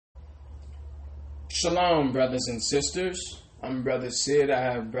Shalom, brothers and sisters. I'm Brother Sid. I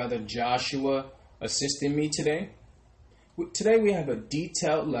have Brother Joshua assisting me today. Today we have a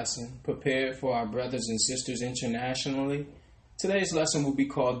detailed lesson prepared for our brothers and sisters internationally. Today's lesson will be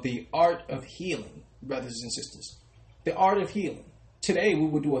called The Art of Healing, brothers and sisters. The Art of Healing. Today we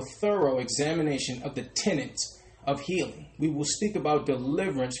will do a thorough examination of the tenets of healing. We will speak about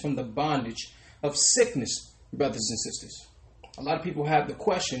deliverance from the bondage of sickness, brothers and sisters. A lot of people have the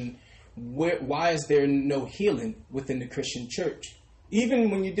question, why is there no healing within the Christian church? Even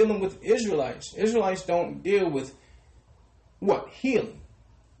when you're dealing with Israelites don't deal with healing.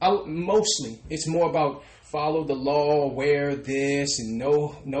 Mostly, it's more about follow the law, wear this, and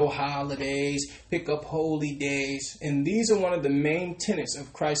no holidays, pick up holy days. And these are one of the main tenets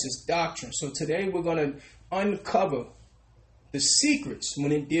of Christ's doctrine. So today we're going to uncover the secrets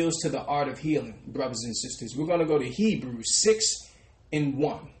when it deals to the art of healing, brothers and sisters. We're going to go to Hebrews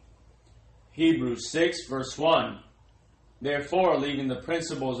 6:1. Hebrews 6, verse 1. Therefore, leaving the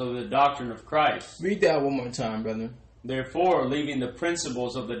principles of the doctrine of Christ. Read that one more time, brother. Therefore, leaving the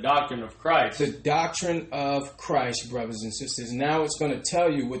principles of the doctrine of Christ. The doctrine of Christ, brothers and sisters. Now it's going to tell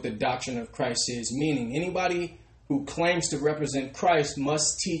you what the doctrine of Christ is. Meaning, anybody who claims to represent Christ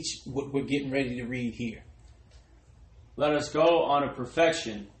must teach what we're getting ready to read here. Let us go on a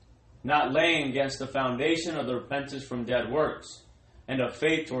perfection, not laying against the foundation of the repentance from dead works, and of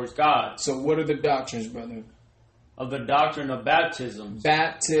faith towards God. So what are the doctrines, brother? Of the doctrine of baptisms.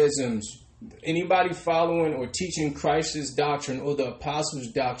 Baptisms. Anybody following or teaching Christ's doctrine or the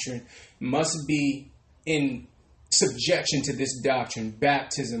apostles' doctrine must be in subjection to this doctrine,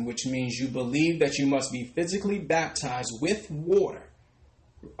 baptism, which means you believe that you must be physically baptized with water.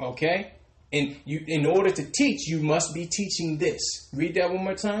 Okay? And in order to teach, you must be teaching this. Read that one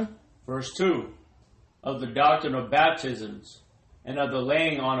more time. Verse 2. Of the doctrine of baptisms, and of the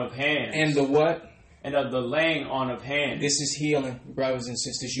laying on of hands. And the what? And of the laying on of hands. This is healing, brothers and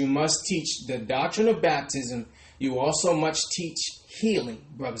sisters. You must teach the doctrine of baptism. You also must teach healing,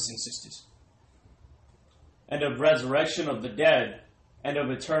 brothers and sisters. And of resurrection of the dead, and of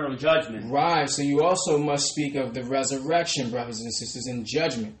eternal judgment. Right, so you also must speak of the resurrection, brothers and sisters, and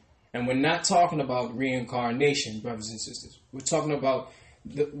judgment. And we're not talking about reincarnation, brothers and sisters. We're talking about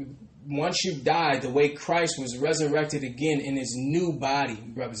once you die, the way Christ was resurrected again in his new body,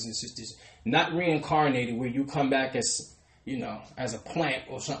 brothers and sisters. Not reincarnated where you come back as a plant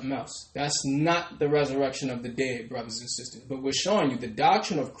or something else. That's not the resurrection of the dead, brothers and sisters. But we're showing you the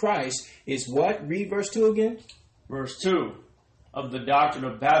doctrine of Christ is what? Read verse 2 again. Verse 2. Of the doctrine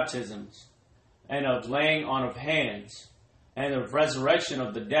of baptisms, and of laying on of hands, and of resurrection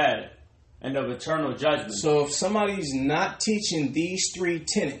of the dead, and of eternal judgment. So if somebody's not teaching these three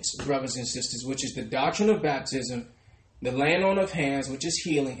tenets, brothers and sisters, which is the doctrine of baptism, the laying on of hands, which is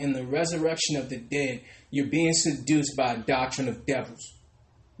healing, and the resurrection of the dead, you're being seduced by a doctrine of devils.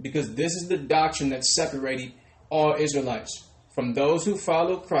 Because this is the doctrine that separated all Israelites from those who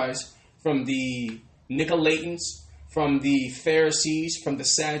follow Christ, from the Nicolaitans, from the Pharisees, from the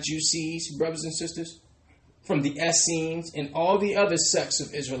Sadducees, brothers and sisters, from the Essenes, and all the other sects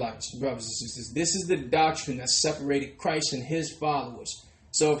of Israelites, brothers and sisters. This is the doctrine that separated Christ and his followers.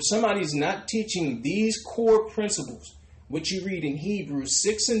 So if somebody's not teaching these core principles, which you read in Hebrews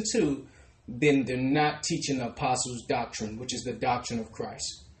 6:2, then they're not teaching the apostles' doctrine, which is the doctrine of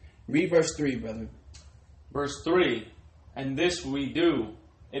Christ. Read verse 3, brother. Verse 3. And this we do,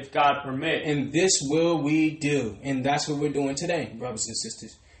 if God permit. And this will we do. And that's what we're doing today, brothers and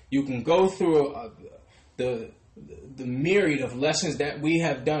sisters. You can go through the myriad of lessons that we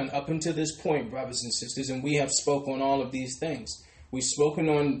have done up until this point, brothers and sisters, and we have spoken on all of these things. We've spoken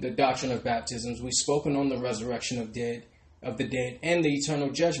on the doctrine of baptisms. We've spoken on the resurrection of the dead and the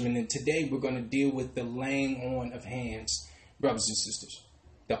eternal judgment. And today we're going to deal with the laying on of hands, brothers and sisters,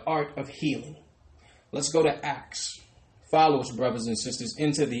 the art of healing. Let's go to Acts. Follow us, brothers and sisters,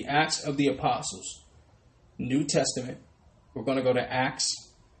 into the Acts of the Apostles, New Testament. We're going to go to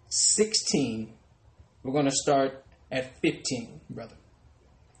Acts 16. We're going to start at 15, brother.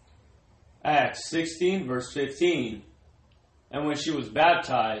 Acts 16, verse 15. And when she was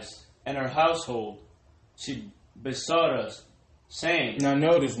baptized, and her household, she besought us, saying... Now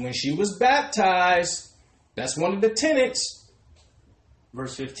notice, when she was baptized, that's one of the tenets.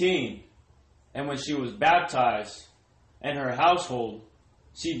 Verse 15. And when she was baptized, and her household,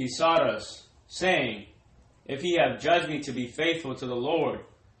 she besought us, saying, If ye have judged me to be faithful to the Lord,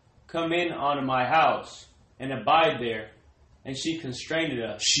 come in unto my house, and abide there. And she constrained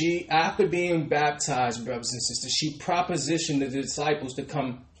us. She, after being baptized, brothers and sisters, she propositioned the disciples to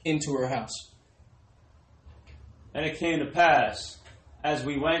come into her house. And it came to pass, as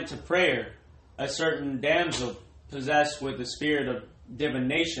we went to prayer, a certain damsel possessed with the spirit of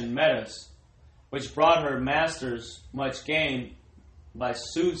divination met us, which brought her masters much gain by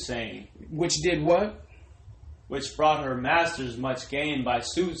soothsaying. Which did what? Which brought her masters much gain by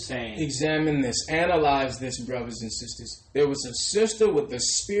soothsaying. Examine this. Analyze this, brothers and sisters. There was a sister with the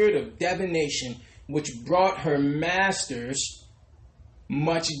spirit of divination, which brought her masters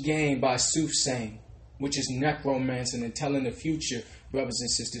much gain by soothsaying, which is necromancing and telling the future, brothers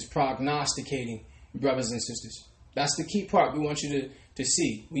and sisters, prognosticating, brothers and sisters. That's the key part we want you to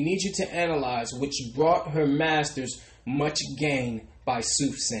see. We need you to analyze which brought her masters much gain by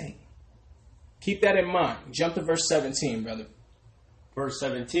soothsaying. Keep that in mind. Jump to verse 17, brother. Verse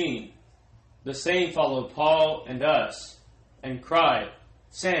 17. The same followed Paul and us, and cried,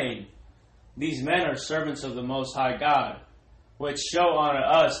 saying, These men are servants of the Most High God, which show unto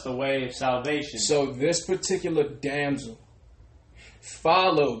us the way of salvation. So this particular damsel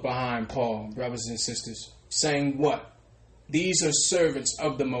followed behind Paul, brothers and sisters, saying what? These are servants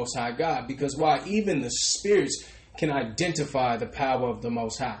of the Most High God. Because why? Even the spirits can identify the power of the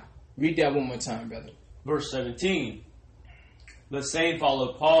Most High. Read that one more time, brother. Verse 17. The same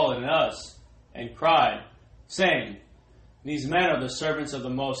followed Paul and us, and cried, saying, These men are the servants of the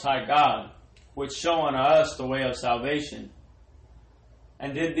Most High God, which show unto us the way of salvation.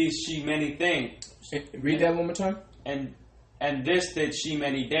 And did these she many things. Read that one more time. And this did she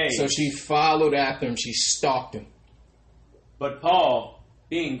many days. So she followed after him. She stalked him. But Paul,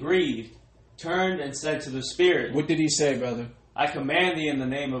 being grieved, turned and said to the Spirit, What did he say, brother? I command thee in the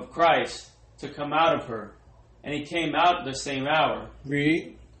name of Christ to come out of her. And he came out the same hour.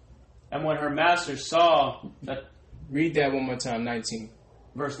 Read. And when her master saw that... Read that one more time, 19.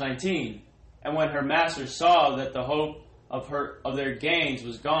 Verse 19. And when her master saw that the hope of their gains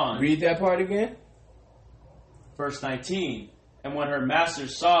was gone. Read that part again. Verse 19. And when her master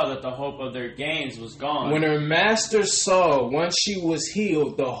saw that the hope of their gains was gone. When her master saw, once she was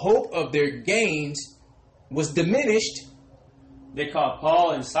healed, the hope of their gains was diminished. They caught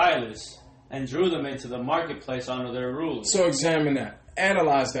Paul and Silas and drew them into the marketplace under their rulers. So examine that.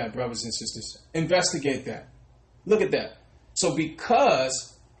 Analyze that, brothers and sisters. Investigate that. Look at that. So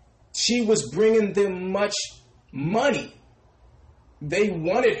because she was bringing them much money, they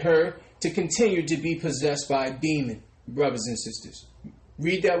wanted her to continue to be possessed by a demon, brothers and sisters.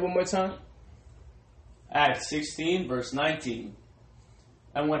 Read that one more time. Acts 16, verse 19.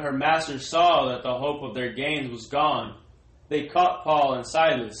 And when her masters saw that the hope of their gains was gone, they caught Paul and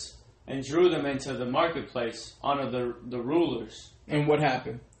Silas and drew them into the marketplace under the rulers. And what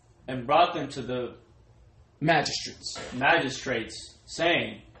happened? And brought them to the magistrates,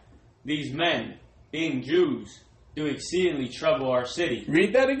 saying, These men, being Jews, do exceedingly trouble our city.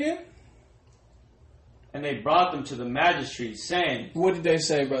 Read that again. And they brought them to the magistrates, saying, What did they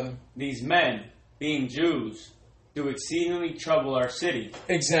say, brother? These men, being Jews, do exceedingly trouble our city.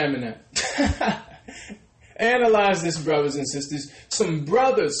 Examine that. Analyze this, brothers and sisters. Some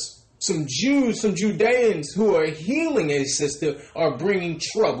brothers, some Jews, some Judeans who are healing a sister are bringing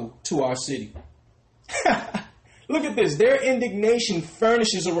trouble to our city. Look at this. Their indignation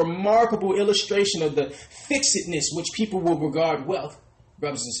furnishes a remarkable illustration of the fixedness which people will regard wealth,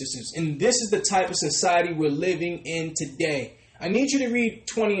 brothers and sisters. And this is the type of society we're living in today. I need you to read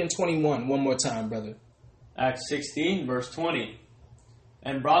 20 and 21 one more time, brother. Acts 16, verse 20.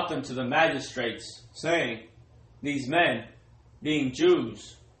 And brought them to the magistrates, saying, These men, being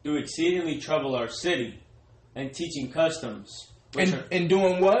Jews, do exceedingly trouble our city, and teaching customs. And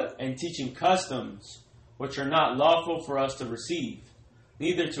doing what? And teaching customs, which are not lawful for us to receive,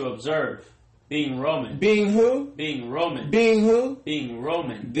 neither to observe, being Roman. Being who? Being Roman. Being who? Being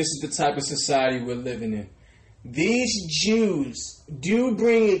Roman. This is the type of society we're living in. These Jews do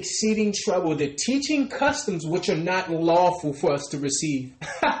bring exceeding trouble. They're teaching customs which are not lawful for us to receive.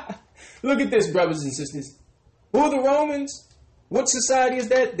 Look at this, brothers and sisters. Who are the Romans? What society is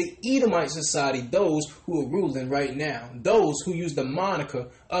that? The Edomite society, those who are ruling right now. Those who use the moniker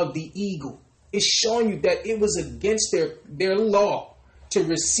of the eagle. It's showing you that it was against their law to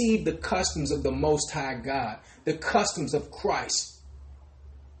receive the customs of the Most High God, the customs of Christ.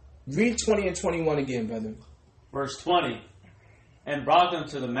 Read 20 and 21 again, brother. Verse 20. And brought them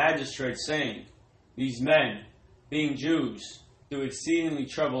to the magistrates, saying, These men, being Jews, do exceedingly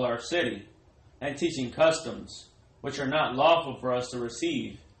trouble our city, and teaching customs, which are not lawful for us to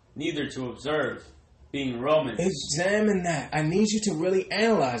receive, neither to observe, being Romans. Examine that. I need you to really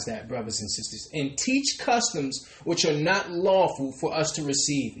analyze that, brothers and sisters, and teach customs which are not lawful for us to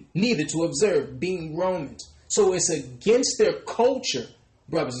receive, neither to observe, being Romans. So it's against their culture,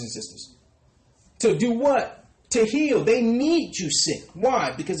 brothers and sisters. To do what? to heal. They need you sick.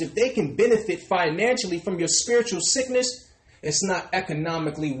 Why? Because if they can benefit financially from your spiritual sickness, it's not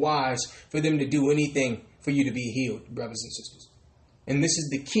economically wise for them to do anything for you to be healed, brothers and sisters. And this is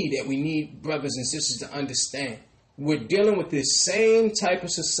the key that we need brothers and sisters to understand. We're dealing with this same type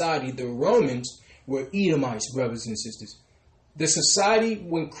of society. The Romans were Edomites, brothers and sisters. The society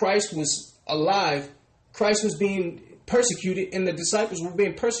when Christ was alive, Christ was being persecuted, and the disciples were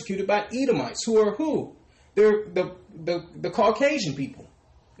being persecuted by Edomites, who are who? They're the Caucasian people.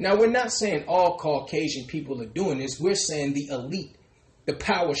 Now, we're not saying all Caucasian people are doing this. We're saying the elite, the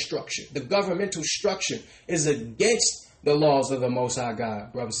power structure, the governmental structure is against the laws of the Most High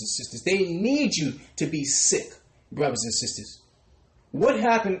God, brothers and sisters. They need you to be sick, brothers and sisters. What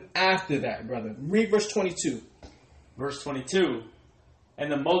happened after that, brother? Read verse 22. Verse 22.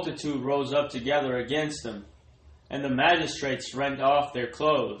 And the multitude rose up together against them, and the magistrates rent off their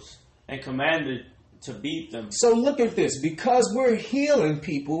clothes, and commanded to beat them. So look at this. Because we're healing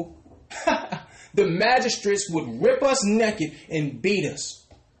people, the magistrates would rip us naked and beat us.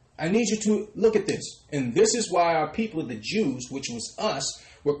 I need you to look at this. And this is why our people, the Jews, which was us,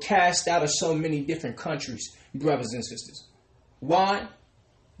 were cast out of so many different countries, brothers and sisters. Why?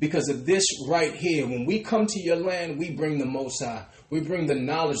 Because of this right here. When we come to your land, we bring the Most High. We bring the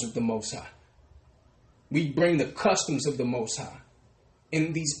knowledge of the Most High. We bring the customs of the Most High.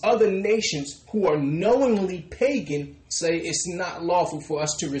 And these other nations who are knowingly pagan say it's not lawful for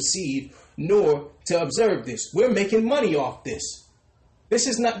us to receive nor to observe this. We're making money off this. This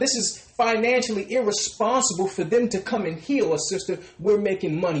is financially irresponsible for them to come and heal a sister we're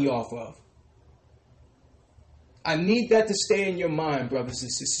making money off of. I need that to stay in your mind, brothers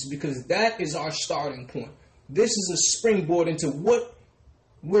and sisters, because that is our starting point. This is a springboard into what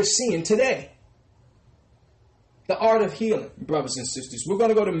we're seeing today. The art of healing, brothers and sisters. We're going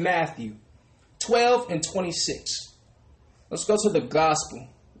to go to Matthew 12 and 26. Let's go to the gospel,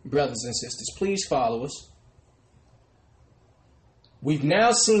 brothers and sisters. Please follow us. We've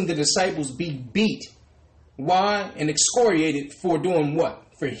now seen the disciples be beat. Why? And excoriated for doing what?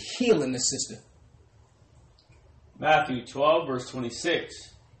 For healing the sister. Matthew 12, verse 26.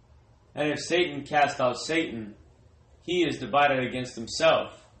 And if Satan cast out Satan, he is divided against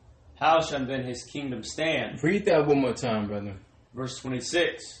himself. How shall then his kingdom stand? Read that one more time, brother. Verse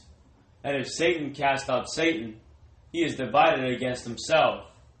 26. And if Satan cast out Satan, he is divided against himself.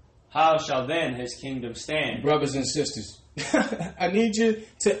 How shall then his kingdom stand? Brothers and sisters, I need you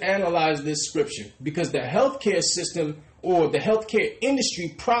to analyze this scripture, because the healthcare system or the healthcare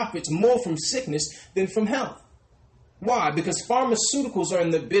industry profits more from sickness than from health. Why? Because pharmaceuticals are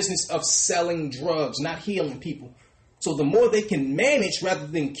in the business of selling drugs, not healing people. So the more they can manage rather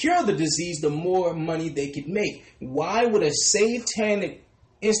than cure the disease, the more money they could make. Why would a satanic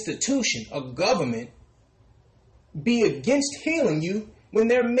institution, a government, be against healing you when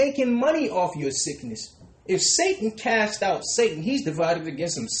they're making money off your sickness? If Satan cast out Satan, he's divided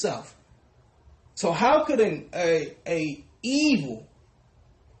against himself. So how could an evil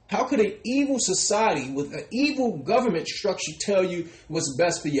society with an evil government structure tell you what's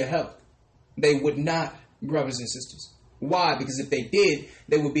best for your health? They would not, brothers and sisters. Why? Because if they did,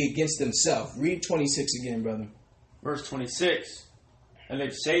 they would be against themselves. Read 26 again, brother. Verse 26. And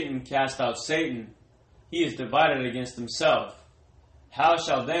if Satan cast out Satan, he is divided against himself. How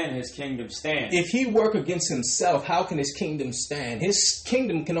shall then his kingdom stand? If he work against himself, how can his kingdom stand? His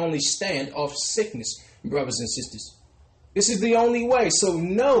kingdom can only stand off sickness, brothers and sisters. This is the only way. So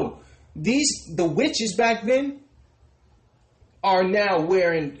no, the witches back then are now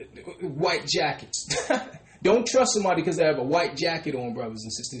wearing white jackets. Don't trust somebody because they have a white jacket on, brothers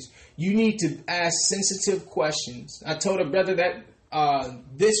and sisters. You need to ask sensitive questions. I told a brother that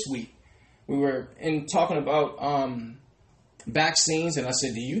this week we were talking about vaccines, and I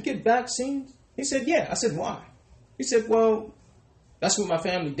said, "Do you get vaccines?" He said, "Yeah." I said, "Why?" He said, "Well, that's what my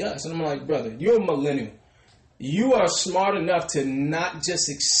family does." And I'm like, "Brother, you're a millennial. You are smart enough to not just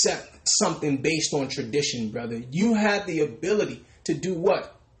accept something based on tradition, brother. You have the ability to do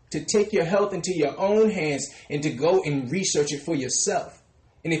what? To take your health into your own hands and to go and research it for yourself.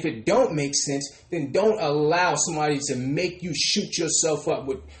 And if it don't make sense, then don't allow somebody to make you shoot yourself up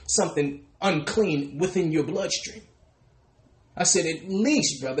with something unclean within your bloodstream." I said, at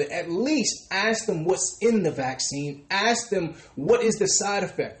least, brother, at least ask them what's in the vaccine. Ask them what is the side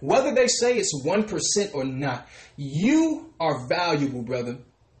effect. Whether they say it's 1% or not, you are valuable, brother.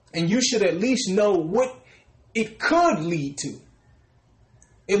 And you should at least know what it could lead to.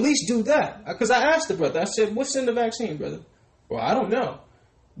 At least do that. Because I asked the brother, I said, "What's in the vaccine, brother?" "Well, I don't know."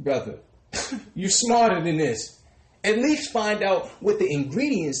 "Brother, you're smarter than this. At least find out what the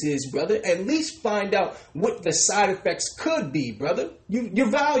ingredients is, brother. At least find out what the side effects could be, brother. You're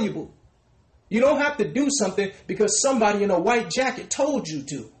valuable. You don't have to do something because somebody in a white jacket told you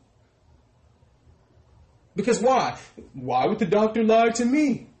to. Because why? Why would the doctor lie to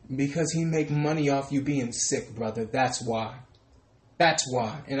me? Because he make money off you being sick, brother. That's why. That's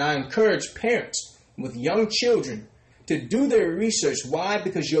why. And I encourage parents with young children to do their research. Why?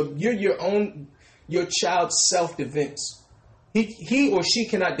 Because you're your child's self-defense. He or she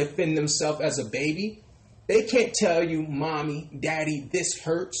cannot defend themselves as a baby. They can't tell you, mommy, daddy, this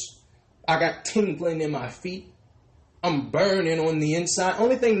hurts. I got tingling in my feet. I'm burning on the inside.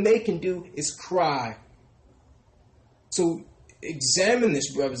 Only thing they can do is cry. So examine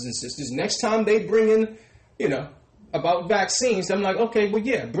this, brothers and sisters. Next time they bring in, about vaccines, I'm like, okay, well,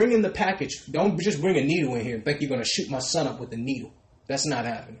 yeah, bring in the package. Don't just bring a needle in here and think you're going to shoot my son up with a needle. That's not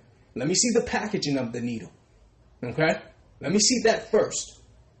happening. Let me see the packaging of the needle. Okay? Let me see that first.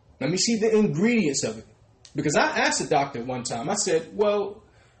 Let me see the ingredients of it. Because I asked the doctor one time, I said, well,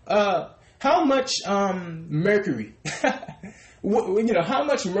 how much mercury, how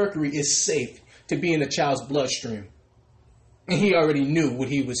much mercury is safe to be in a child's bloodstream? And he already knew what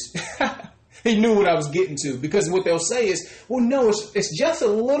he was, he knew what I was getting to. Because what they'll say is, well, no, it's just a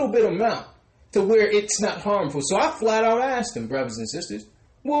little bit amount to where it's not harmful. So I flat out asked him, brothers and sisters,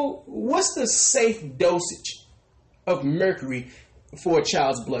 well, what's the safe dosage of mercury for a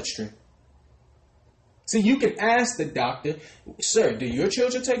child's bloodstream? So you can ask the doctor, sir, do your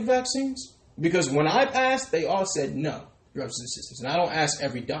children take vaccines? Because when I've asked, they all said no, brothers and sisters. And I don't ask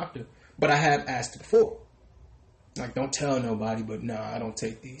every doctor, but I have asked before. Like, don't tell nobody, but no, I don't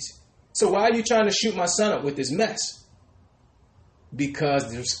take these. So why are you trying to shoot my son up with this mess? Because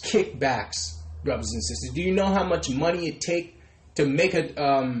there's kickbacks, brothers and sisters. Do you know how much money it takes to make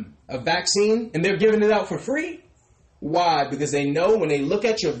a vaccine? And they're giving it out for free? Why? Because they know when they look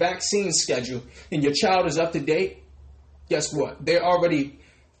at your vaccine schedule and your child is up to date, guess what? They're already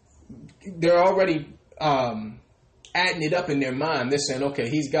adding it up in their mind. They're saying, okay,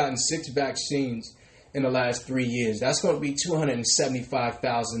 he's gotten 6 vaccines in the last 3 years. That's going to be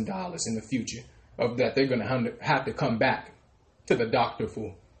 $275,000 in the future of that they're going to have to come back to the doctor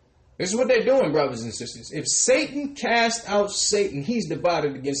for. This is what they're doing, brothers and sisters. If Satan cast out Satan, he's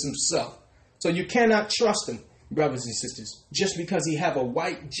divided against himself. So you cannot trust him, brothers and sisters, just because he have a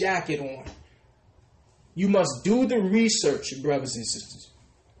white jacket on. You must do the research, brothers and sisters.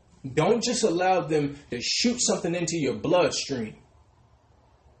 Don't just allow them to shoot something into your bloodstream.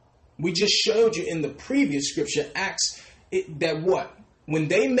 We just showed you in the previous scripture, Acts, that what? When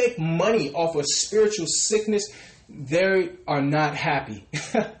they make money off of spiritual sickness, they are not happy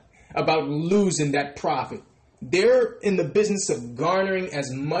about losing that profit. They're in the business of garnering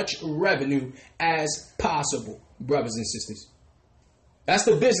as much revenue as possible, brothers and sisters. That's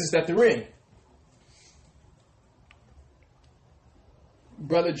the business that they're in.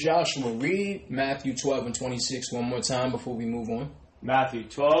 Brother Joshua, read Matthew 12 and 26 one more time before we move on. Matthew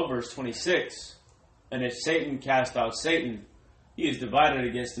 12, verse 26. And if Satan cast out Satan, he is divided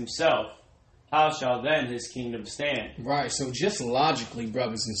against himself. How shall then his kingdom stand? Right, so just logically,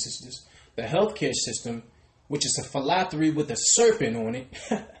 brothers and sisters, the healthcare system, which is a phylactery with a serpent on it,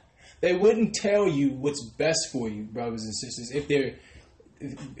 they wouldn't tell you what's best for you, brothers and sisters, if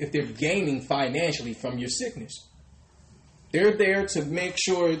they're gaining financially from your sickness. They're there to make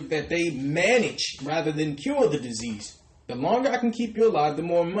sure that they manage rather than cure the disease. The longer I can keep you alive, the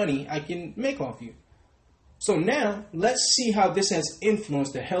more money I can make off you. So now, let's see how this has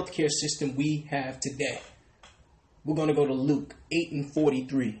influenced the healthcare system we have today. We're going to go to Luke 8 and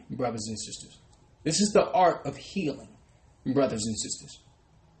 43, brothers and sisters. This is the art of healing, brothers and sisters.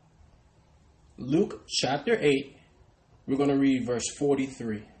 Luke chapter 8, we're going to read verse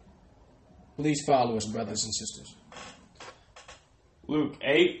 43. Please follow us, brothers and sisters. Luke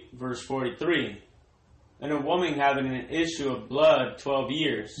 8, verse 43. And a woman having an issue of blood 12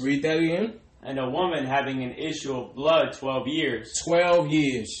 years. Read that again. And a woman having an issue of blood 12 years. 12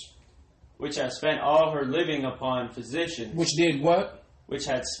 years. Which had spent all her living upon physicians. Which did what? Which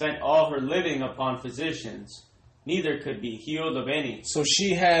had spent all her living upon physicians. Neither could be healed of any. So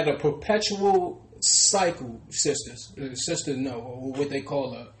she had a perpetual cycle, sisters. Sisters know what they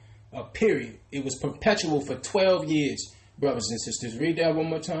call a period. It was perpetual for 12 years, brothers and sisters. Read that one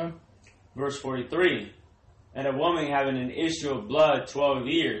more time. Verse 43. And a woman having an issue of blood 12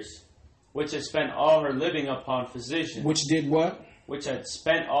 years, which had spent all her living upon physicians. Which did what? Which had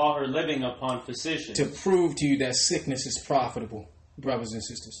spent all her living upon physicians. To prove to you that sickness is profitable, brothers and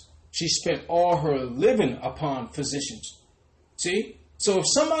sisters. She spent all her living upon physicians. See? So if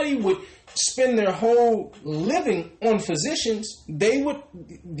somebody would spend their whole living on physicians, they would,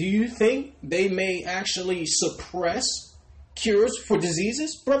 do you think they may actually suppress cures for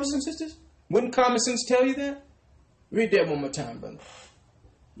diseases, brothers and sisters? Wouldn't common sense tell you that? Read that one more time, brother.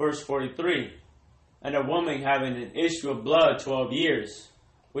 Verse 43. And a woman having an issue of blood 12 years,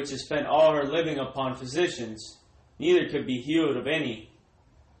 which has spent all her living upon physicians, neither could be healed of any,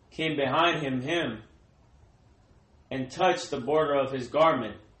 came behind him, and touched the border of his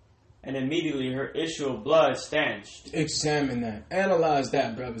garment, and immediately her issue of blood stanched. Examine that. Analyze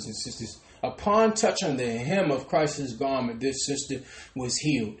that, brothers and sisters. Upon touching the hem of Christ's garment, this sister was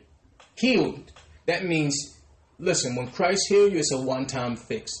healed. Healed. That means, listen, when Christ healed you, it's a one-time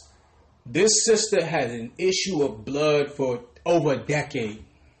fix. This sister had an issue of blood for over a decade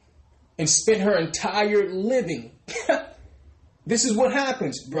and spent her entire living. This is what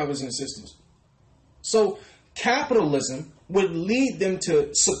happens, brothers and sisters. So capitalism would lead them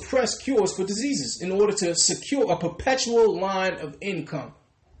to suppress cures for diseases in order to secure a perpetual line of income.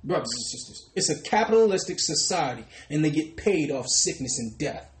 Brothers and sisters, it's a capitalistic society, and they get paid off sickness and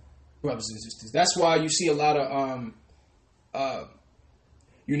death. Brothers and sisters, that's why you see a lot of,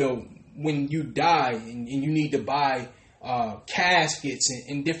 when you die and you need to buy caskets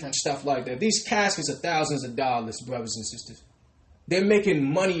and different stuff like that. These caskets are thousands of dollars, brothers and sisters. They're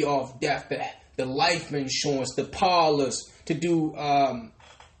making money off death, the life insurance, the parlors, to do,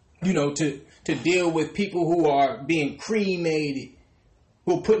 to deal with people who are being cremated,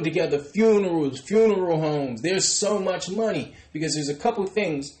 who are putting together funerals, funeral homes. There's so much money because there's a couple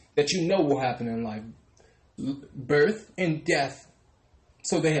things that you know will happen in life: birth and death.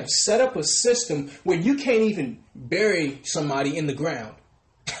 So they have set up a system where you can't even bury somebody in the ground.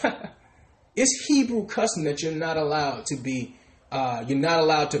 It's Hebrew custom that you're not allowed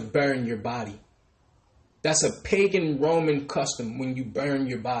to burn your body. That's a pagan Roman custom when you burn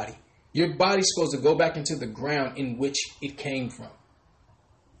your body. Your body's supposed to go back into the ground in which it came from.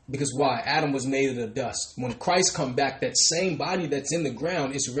 Because why? Adam was made of the dust. When Christ comes back, that same body that's in the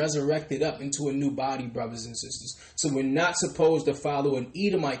ground is resurrected up into a new body, brothers and sisters. So we're not supposed to follow an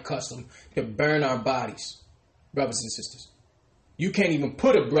Edomite custom to burn our bodies, brothers and sisters. You can't even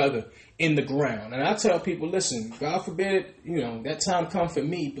put a brother in the ground. And I tell people, listen, God forbid, that time come for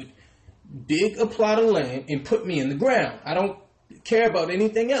me, but dig a plot of land and put me in the ground. I don't care about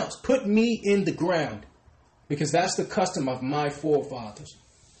anything else. Put me in the ground, because that's the custom of my forefathers.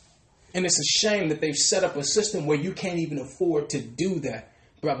 And it's a shame that they've set up a system where you can't even afford to do that,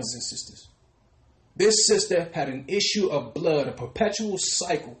 brothers and sisters. This sister had an issue of blood, a perpetual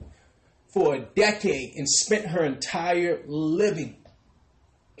cycle, for a decade and spent her entire living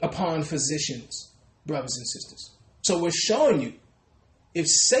upon physicians, brothers and sisters. So we're showing you, if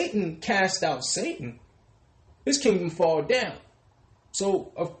Satan cast out Satan, his kingdom fall down.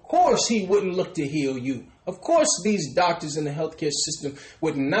 So, of course, he wouldn't look to heal you. Of course, these doctors in the healthcare system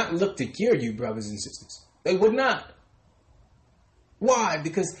would not look to cure you, brothers and sisters. They would not. Why?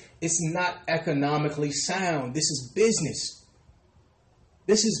 Because it's not economically sound. This is business.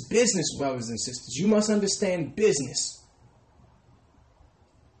 This is business, brothers and sisters. You must understand business.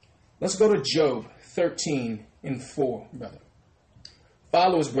 Let's go to Job 13:4, brother.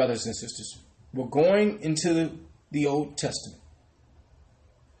 Follow us, brothers and sisters. We're going into the Old Testament.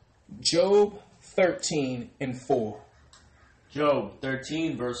 Job 13:4. Job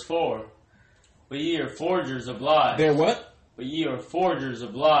 13, verse 4. But ye are forgers of lies. They're what? But ye are forgers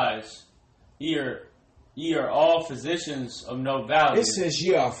of lies. Ye are all physicians of no value. It says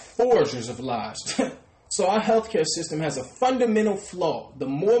ye are forgers of lies. So our healthcare system has a fundamental flaw. The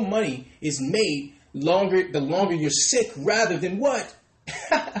more money is made, the longer you're sick, rather than what?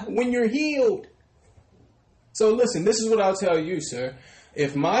 When you're healed. So listen, this is what I'll tell you, sir.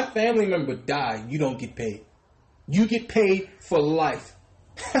 If my family member died, you don't get paid. You get paid for life.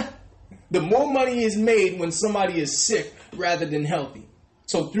 The more money is made when somebody is sick rather than healthy.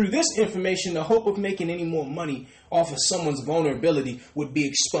 So through this information, the hope of making any more money off of someone's vulnerability would be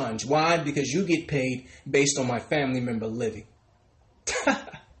expunged. Why? Because you get paid based on my family member living.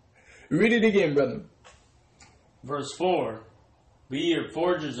 Read it again, brother. Verse 4. But ye are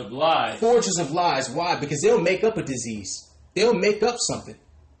forgers of lies. Forgers of lies. Why? Because they'll make up a disease. They'll make up something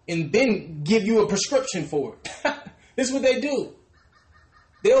and then give you a prescription for it. This is what they do.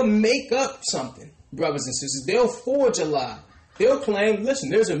 They'll make up something, brothers and sisters. They'll forge a lie. They'll claim, listen,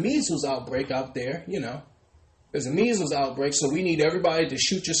 there's a measles outbreak out there, There's a measles outbreak, so we need everybody to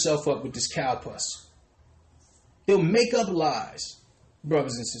shoot yourself up with this cow pus. They'll make up lies,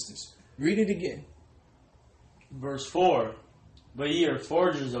 brothers and sisters. Read it again. Verse 4. But ye are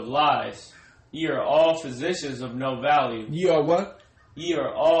forgers of lies. Ye are all physicians of no value. Ye are what? Ye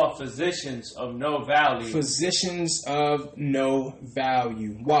are all physicians of no value. Physicians of no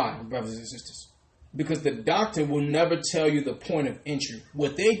value. Why, brothers and sisters? Because the doctor will never tell you the point of entry.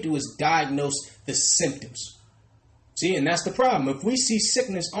 What they do is diagnose the symptoms. See, and that's the problem. If we see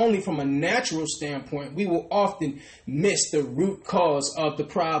sickness only from a natural standpoint, we will often miss the root cause of the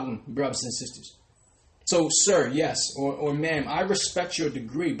problem, brothers and sisters. So, sir, yes, or ma'am, I respect your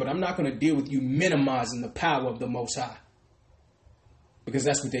degree, but I'm not going to deal with you minimizing the power of the Most High. Because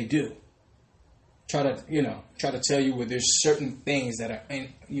that's what they do. Try to tell you where there's certain things that are,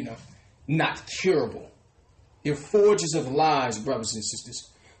 not curable. They're forgers of lies, brothers and sisters.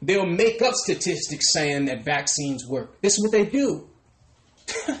 They'll make up statistics saying that vaccines work. This is what they do.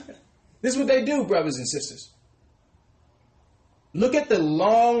 This is what they do, brothers and sisters. Look at the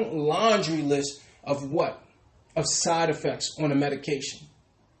long laundry list of what? Of side effects on a medication.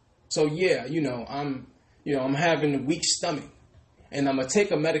 So yeah, I'm having a weak stomach. And I'm going to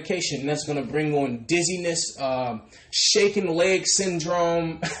take a medication that's going to bring on dizziness, shaking leg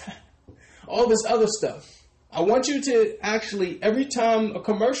syndrome, all this other stuff. I want you to actually, every time a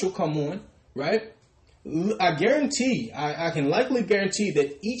commercial come on, right, I guarantee, I can likely guarantee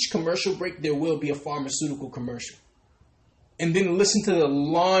that each commercial break there will be a pharmaceutical commercial. And then listen to the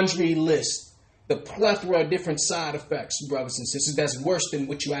laundry list, the plethora of different side effects, brothers and sisters, that's worse than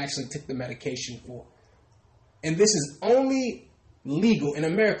what you actually took the medication for. And this is only legal in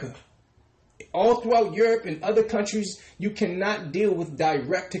America. All throughout Europe and other countries, you cannot deal with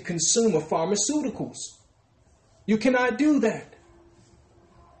direct-to-consumer pharmaceuticals. You cannot do that.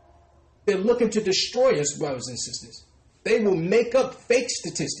 They're looking to destroy us, brothers and sisters. They will make up fake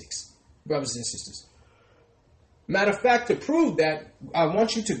statistics, brothers and sisters. Matter of fact, to prove that, I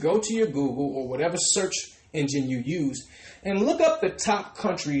want you to go to your Google or whatever search engine you use and look up the top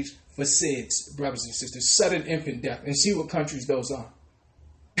countries for SIDS, brothers and sisters, sudden infant death, and see what countries those are.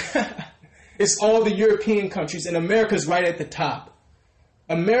 It's all the European countries, and America's right at the top.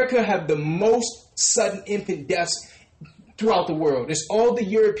 America have the most sudden infant deaths throughout the world. It's all the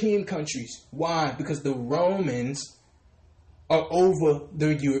European countries. Why? Because the Romans are over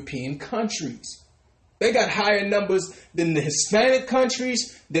the European countries. They got higher numbers than the Hispanic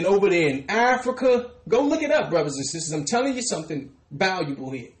countries, than over there in Africa. Go look it up, brothers and sisters. I'm telling you something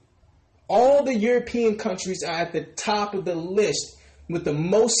valuable here. All the European countries are at the top of the list with the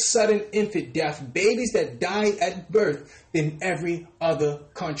most sudden infant death, babies that die at birth, than every other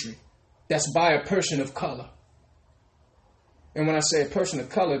country. That's by a person of color. And when I say a person of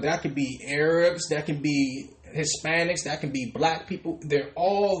color, that could be Arabs, that can be Hispanics, that can be black people. They're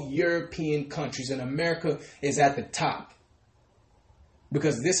all European countries, and America is at the top.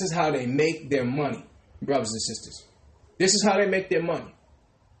 Because this is how they make their money, brothers and sisters. This is how they make their money.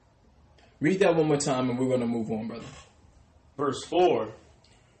 Read that one more time and we're going to move on, brother. Verse 4.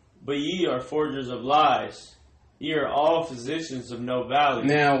 But ye are forgers of lies. Ye are all physicians of no value.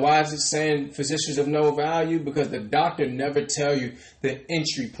 Now, why is it saying physicians of no value? Because the doctor never tell you the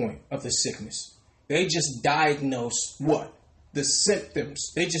entry point of the sickness. They just diagnose what? The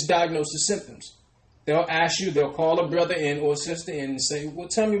symptoms. They just diagnose the symptoms. They'll ask you, they'll call a brother in or a sister in and say, well,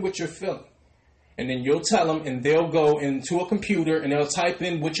 tell me what you're feeling. And then you'll tell them, and they'll go into a computer and they'll type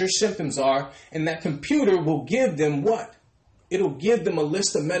in what your symptoms are. And that computer will give them what? It'll give them a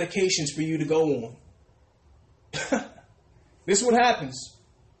list of medications for you to go on. This is what happens.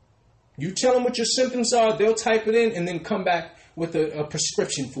 You tell them what your symptoms are, they'll type it in and then come back with a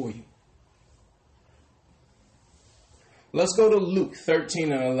prescription for you. Let's go to Luke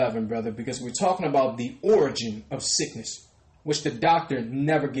 13 and 11, brother, because we're talking about the origin of sickness, which the doctor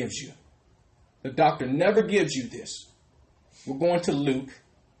never gives you. The doctor never gives you this. We're going to Luke.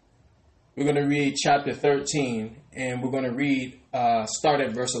 We're going to read chapter 13, and we're going to read, start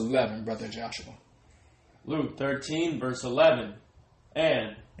at verse 11, brother Joshua. Luke 13, verse 11.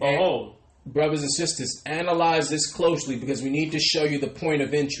 And, behold. And, brothers and sisters, analyze this closely because we need to show you the point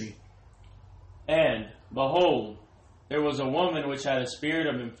of entry. And, behold, there was a woman which had a spirit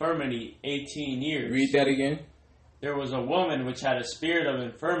of infirmity 18 years. Read that again. There was a woman which had a spirit of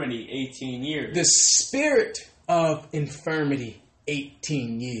infirmity 18 years. The spirit of infirmity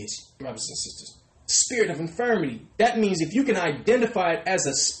 18 years, brothers and sisters. Spirit of infirmity. That means if you can identify it as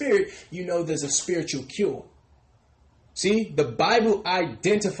a spirit, you know there's a spiritual cure. See, the Bible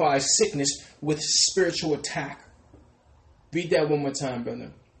identifies sickness with spiritual attack. Read that one more time,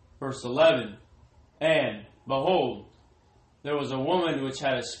 brother. Verse 11. And, behold, there was a woman which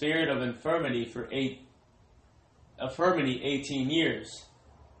had a spirit of infirmity 18 years,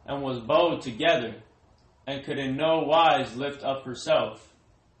 and was bowed together, and could in no wise lift up herself.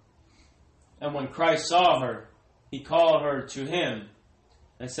 And when Christ saw her, he called her to him,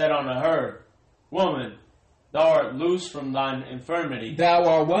 and said unto her, Woman, thou art loosed from thine infirmity. Thou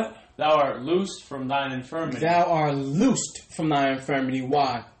art what? Thou art loosed from thine infirmity. Thou art loosed from thy infirmity.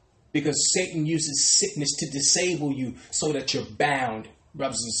 Why? Because Satan uses sickness to disable you so that you're bound,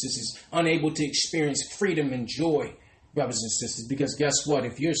 brothers and sisters, unable to experience freedom and joy, brothers and sisters. Because guess what?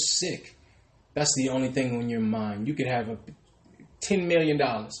 If you're sick, that's the only thing on your mind. You could have $10 million.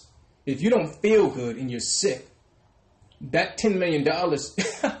 If you don't feel good and you're sick, that $10 million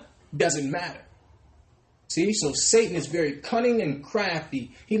doesn't matter. See, so Satan is very cunning and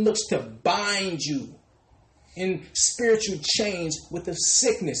crafty. He looks to bind you in spiritual chains with a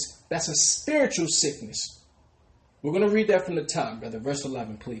sickness. That's a spiritual sickness. We're going to read that from the top, brother. Verse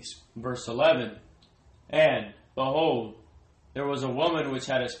 11, please. Verse 11. And, behold, there was a woman which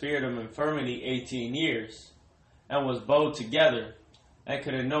had a spirit of infirmity 18 years, and was bowed together, and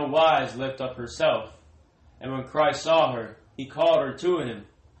could in no wise lift up herself. And when Christ saw her, he called her to him,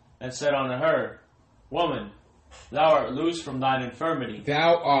 and said unto her, Woman, thou art loosed from thine infirmity.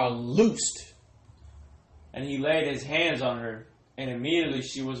 Thou art loosed. And he laid his hands on her, and immediately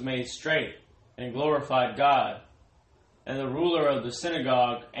she was made straight, and glorified God. And the ruler of the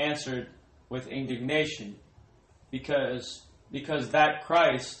synagogue answered with indignation, because that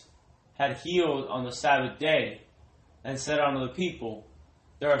Christ had healed on the Sabbath day, and said unto the people,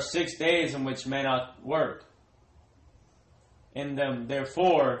 There are 6 days in which men ought work. In them,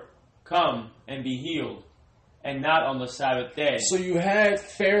 therefore, come and be healed, and not on the Sabbath day. So you had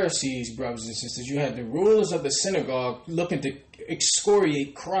Pharisees, brothers and sisters. You had the rulers of the synagogue looking to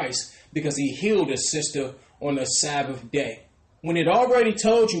excoriate Christ because he healed a sister on the Sabbath day. When it already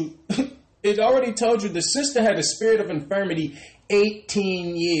told you, the sister had a spirit of infirmity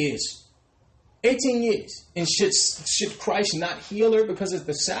 18 years. 18 years. And should Christ not heal her because of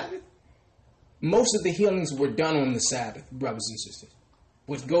the Sabbath? Most of the healings were done on the Sabbath, brothers and sisters.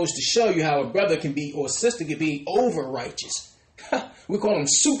 Which goes to show you how a brother can be, or a sister can be, over righteous. We call them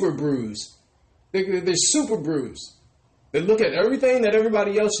super bruised. They're super bruised. They look at everything that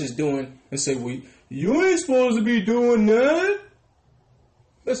everybody else is doing and say, well, you ain't supposed to be doing that.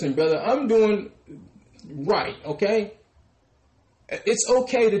 Listen, brother, I'm doing right, okay? It's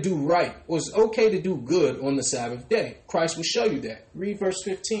okay to do right, or it's okay to do good on the Sabbath day. Christ will show you that. Read verse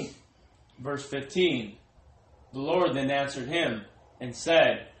 15. Verse 15. The Lord then answered him and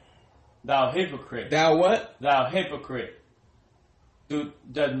said, Thou hypocrite. Thou what? Thou hypocrite.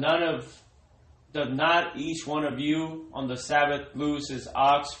 Doth not each one of you on the Sabbath loose his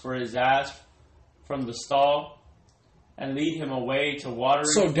ox for his ass from the stall, and lead him away to water?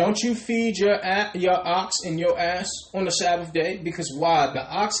 So don't you feed your ox and your ass on the Sabbath day? Because why? The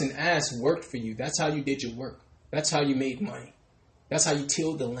ox and ass worked for you. That's how you did your work. That's how you made money. That's how you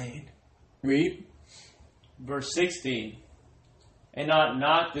tilled the land. Read. Verse 16. And ought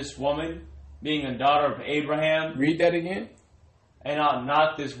not this woman, being a daughter of Abraham? Read that again. And ought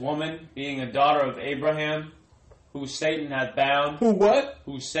not this woman, being a daughter of Abraham, who Satan hath bound? Who what?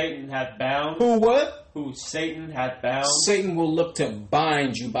 Who Satan hath bound? Who what? Who Satan hath bound? Satan will look to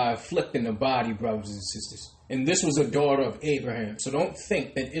bind you by afflicting the body, brothers and sisters. And this was a daughter of Abraham. So don't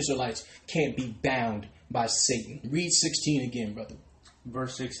think that Israelites can't be bound by Satan. Read 16 again, brother.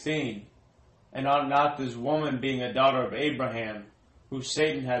 Verse 16. And ought not this woman, being a daughter of Abraham, who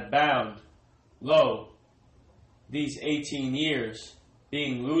Satan hath bound, lo, these 18 years,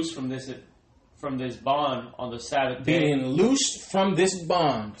 being loosed from this bond on the Sabbath day. Being loosed from this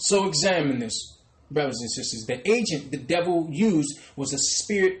bond. So examine this, brothers and sisters. The agent the devil used was a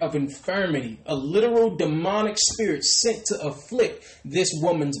spirit of infirmity, a literal demonic spirit sent to afflict this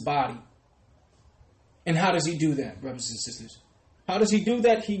woman's body. And how does he do that, brothers and sisters? How does he do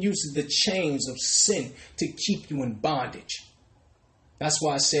that? He uses the chains of sin to keep you in bondage. That's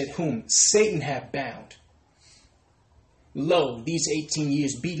why I said whom Satan hath bound. Lo, these 18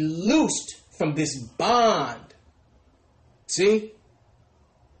 years, be loosed from this bond. See?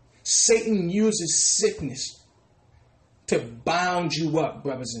 Satan uses sickness to bound you up,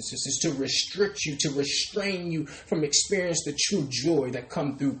 brothers and sisters, to restrict you, to restrain you from experiencing the true joy that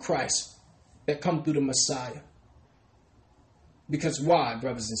comes through Christ, that comes through the Messiah. Because why,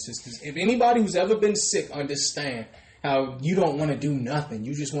 brothers and sisters? If anybody who's ever been sick understand how you don't want to do nothing.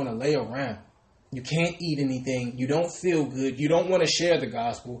 You just want to lay around. You can't eat anything. You don't feel good. You don't want to share the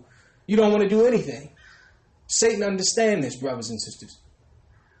gospel. You don't want to do anything. Satan understands this, brothers and sisters.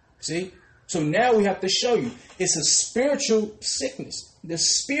 See? So now we have to show you. It's a spiritual sickness. The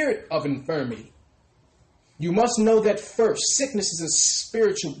spirit of infirmity. You must know that first. Sickness is a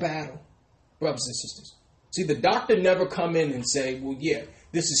spiritual battle, brothers and sisters. See, the doctor never come in and say, well, yeah,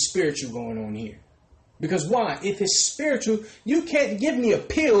 this is spiritual going on here. Because why? If it's spiritual, you can't give me a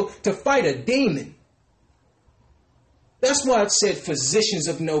pill to fight a demon. That's why it said physicians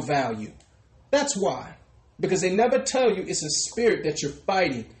of no value. That's why. Because they never tell you it's a spirit that you're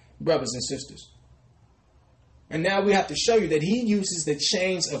fighting, brothers and sisters. And now we have to show you that he uses the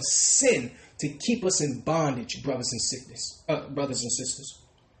chains of sin to keep us in bondage, brothers and sisters.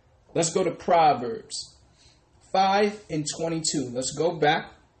 Let's go to Proverbs 5:22. Let's go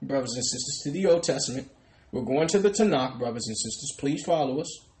back, brothers and sisters, to the Old Testament. We're going to the Tanakh, brothers and sisters. Please follow us.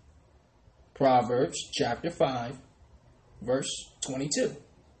 Proverbs chapter 5, verse 22.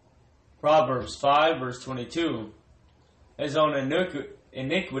 Proverbs 5, verse 22. His own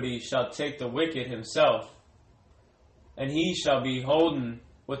iniquity shall take the wicked himself, and he shall be holden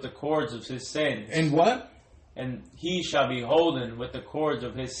with the cords of his sins. And what? And he shall be holden with the cords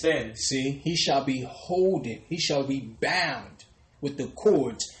of his sins. See, he shall be holden. He shall be bound with the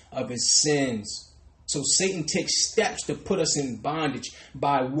cords of his sins. So Satan takes steps to put us in bondage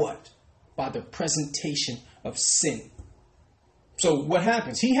by what? By the presentation of sin. So what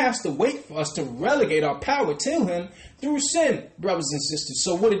happens? He has to wait for us to relegate our power to him through sin, brothers and sisters.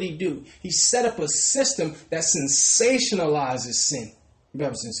 So what did he do? He set up a system that sensationalizes sin,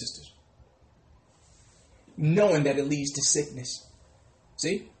 brothers and sisters, knowing that it leads to sickness.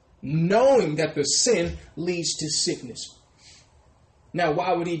 See? Knowing that the sin leads to sickness. Now,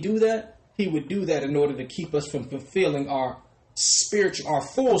 why would he do that? He would do that in order to keep us from fulfilling our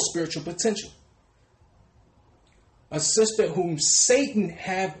full spiritual potential. A sister whom Satan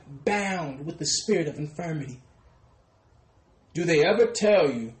have bound with the spirit of infirmity. Do they ever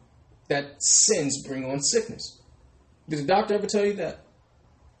tell you that sins bring on sickness? Did the doctor ever tell you that?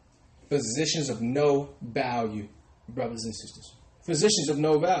 Physicians of no value, brothers and sisters. Physicians of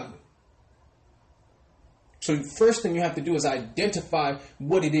no value. So the first thing you have to do is identify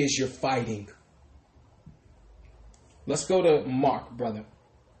what it is you're fighting. Let's go to Mark, brother.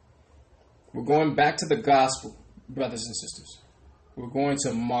 We're going back to the gospel, brothers and sisters. We're going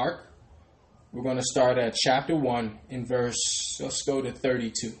to Mark. We're going to start at chapter 1 in verse, let's go to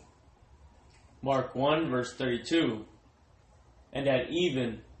 32. Mark 1, verse 32. And at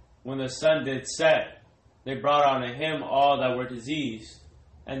even, when the sun did set, they brought unto him all that were diseased,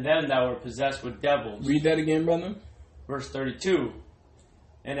 and them that were possessed with devils. Read that again, brother. Verse 32.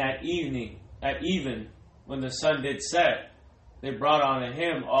 And at even, when the sun did set, they brought unto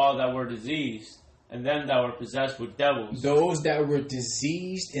him all that were diseased, and them that were possessed with devils. Those that were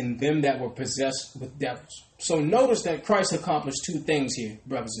diseased and them that were possessed with devils. So notice that Christ accomplished two things here,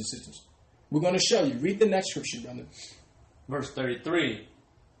 brothers and sisters. We're going to show you. Read the next scripture, brother. Verse 33.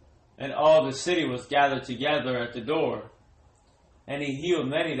 And all the city was gathered together at the door, and he healed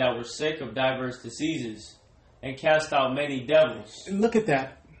many that were sick of diverse diseases, and cast out many devils. And look at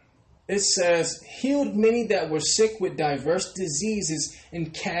that. It says, healed many that were sick with diverse diseases,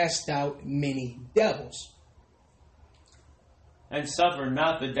 and cast out many devils. And suffered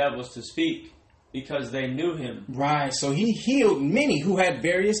not the devils to speak, because they knew him. Right, so he healed many who had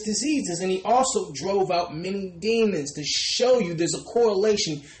various diseases, and he also drove out many demons to show you there's a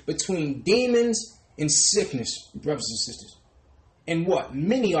correlation between demons and sickness, brothers and sisters. And what?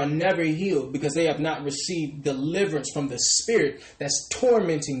 Many are never healed because they have not received deliverance from the spirit that's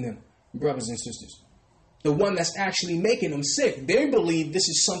tormenting them, brothers and sisters. The one that's actually making them sick. They believe this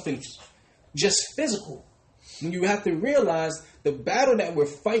is something just physical. And you have to realize the battle that we're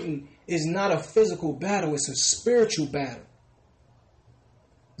fighting is not a physical battle, it's a spiritual battle.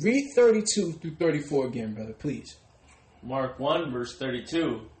 Read 32 through 34 again, brother, please. Mark 1, verse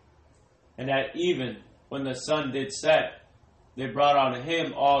 32. And at even, when the sun did set, they brought unto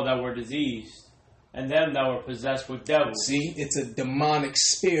him all that were diseased, and them that were possessed with devils. See, it's a demonic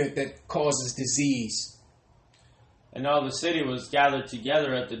spirit that causes disease. And all the city was gathered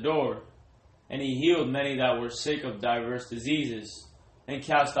together at the door, and he healed many that were sick of diverse diseases, and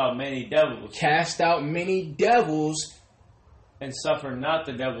cast out many devils. Cast out many devils. And suffered not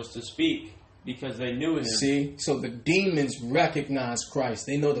the devils to speak, because they knew him. See, so the demons recognize Christ.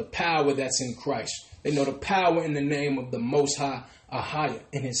 They know the power that's in Christ. They know the power in the name of the Most High, Ahia,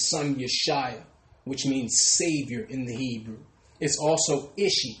 and his son Yeshua, which means Savior in the Hebrew. It's also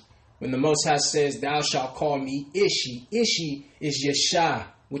Ishi. When the Most High says, thou shalt call me Ishi, Ishi is Yeshua,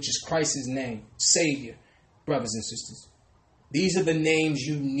 which is Christ's name, Savior, brothers and sisters. These are the names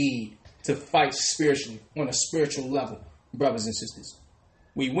you need to fight spiritually, on a spiritual level, brothers and sisters.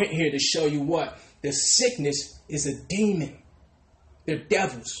 We went here to show you what? The sickness is a demon. They're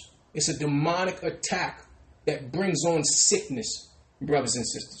devils. It's a demonic attack that brings on sickness, brothers and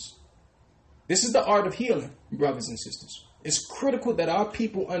sisters. This is the art of healing, brothers and sisters. It's critical that our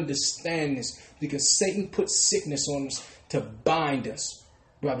people understand this because Satan puts sickness on us to bind us,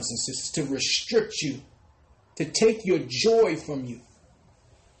 brothers and sisters, to restrict you, to take your joy from you.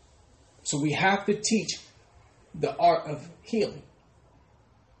 So we have to teach the art of healing.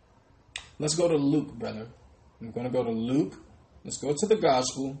 Let's go to Luke, brother. I'm going to go to Luke. Let's go to the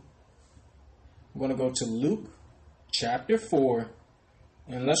gospel. I'm going to go to Luke chapter 4.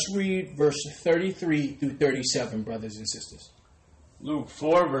 And let's read verse 33 through 37, brothers and sisters. Luke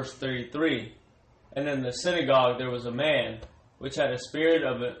 4, verse 33. And in the synagogue there was a man which had a spirit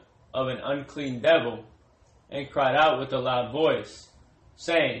of an unclean devil, and cried out with a loud voice,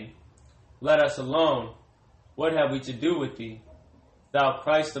 saying, Let us alone. What have we to do with thee, thou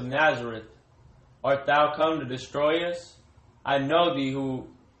Christ of Nazareth? Art thou come to destroy us? I know thee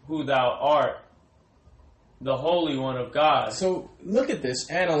who thou art, the Holy One of God. So look at this.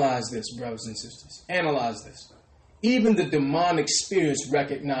 Analyze this, brothers and sisters. Analyze this. Even the demonic spirits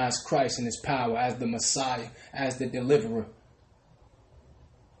recognize Christ and his power as the Messiah, as the deliverer.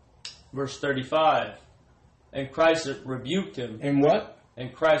 Verse 35. And Christ rebuked him. And what?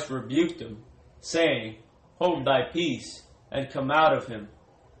 And Christ rebuked him, saying, Hold thy peace, and come out of him.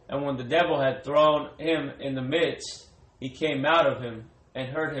 And when the devil had thrown him in the midst, he came out of him, and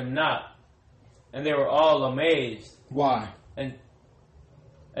hurt him not. And they were all amazed. Why?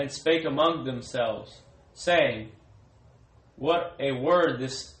 And spake among themselves, saying, What a word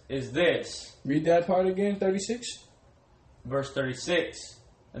this is this. Read that part again, 36. Verse 36.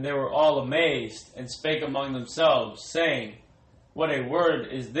 And they were all amazed, and spake among themselves, saying, What a word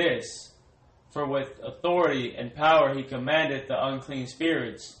is this? For with authority and power he commanded the unclean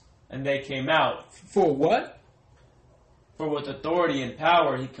spirits, and they came out. For what? For with authority and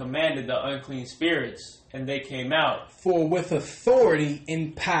power he commanded the unclean spirits, and they came out. For with authority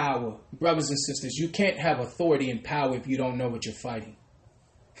and power. Brothers and sisters, you can't have authority and power if you don't know what you're fighting.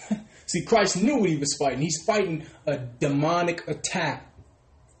 See, Christ knew what he was fighting. He's fighting a demonic attack.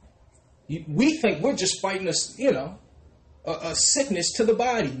 We think we're just fighting a sickness to the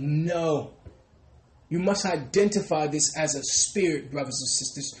body. No. You must identify this as a spirit, brothers and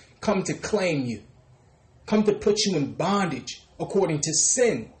sisters, come to claim you. Come to put you in bondage according to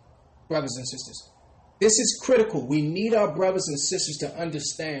sin, brothers and sisters. This is critical. We need our brothers and sisters to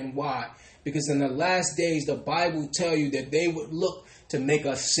understand why. Because in the last days, the Bible tells you that they would look to make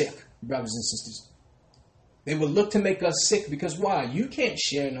us sick, brothers and sisters. They would look to make us sick because why? You can't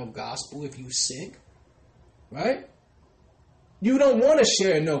share no gospel if you're sick, right? You don't want to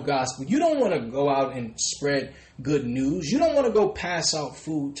share no gospel. You don't want to go out and spread good news. You don't want to go pass out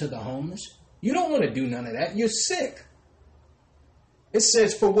food to the homeless. You don't want to do none of that. You're sick. It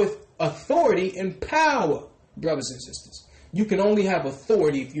says, for with authority and power, brothers and sisters. You can only have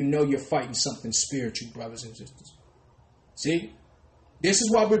authority if you know you're fighting something spiritual, brothers and sisters. See? This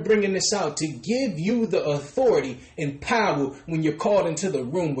is why we're bringing this out, to give you the authority and power when you're called into the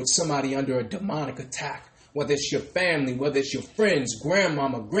room with somebody under a demonic attack. Whether it's your family, whether it's your friends,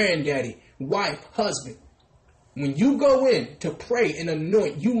 grandmama, granddaddy, wife, husband. When you go in to pray and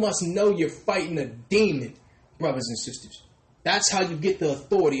anoint, you must know you're fighting a demon, brothers and sisters. That's how you get the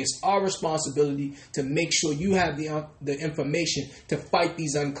authority. It's our responsibility to make sure you have the information to fight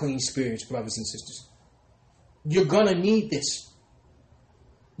these unclean spirits, brothers and sisters. You're going to need this.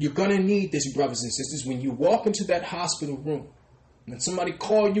 You're going to need this, brothers and sisters. When you walk into that hospital room, when somebody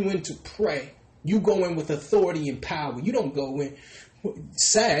call you in to pray, you go in with authority and power. You don't go in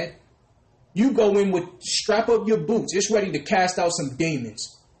sad. You go in with strap up your boots. It's ready to cast out some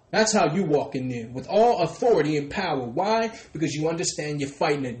demons. That's how you walk in there, with all authority and power. Why? Because you understand you're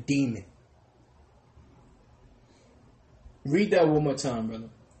fighting a demon. Read that one more time, brother.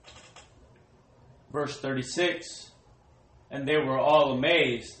 Verse 36. And they were all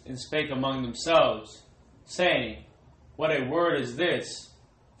amazed, and spake among themselves, saying, What a word is this?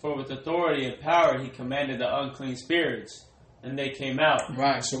 For with authority and power he commanded the unclean spirits, and they came out.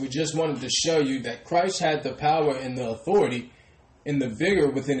 Right, so we just wanted to show you that Christ had the power and the authority and the vigor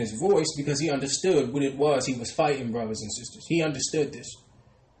within his voice because he understood what it was he was fighting, brothers and sisters. He understood this.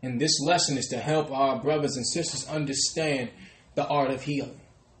 And this lesson is to help our brothers and sisters understand the art of healing,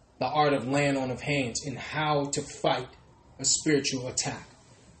 the art of laying on of hands, and how to fight a spiritual attack.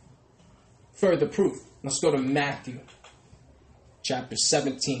 Further proof. Let's go to Matthew chapter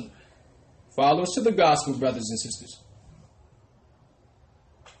 17. Follow us to the gospel, brothers and sisters.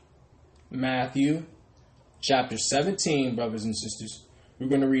 Matthew chapter 17, brothers and sisters. We're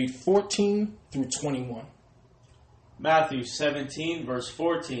going to read 14 through 21. Matthew 17, verse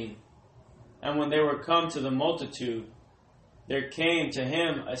 14. And when they were come to the multitude, there came to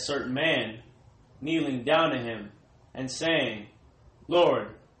him a certain man, kneeling down to him, and saying,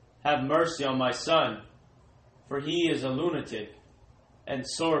 Lord, have mercy on my son, for he is a lunatic, and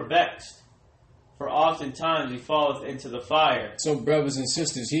sore vexed, for oftentimes he falleth into the fire. So, brothers and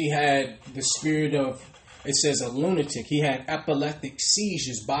sisters, he had the spirit of, it says, a lunatic. He had epileptic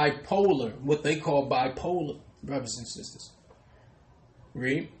seizures, bipolar, what they call bipolar, brothers and sisters.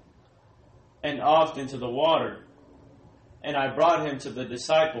 Read. And oft into the water. And I brought him to the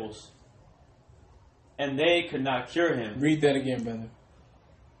disciples, and they could not cure him. Read that again, brother.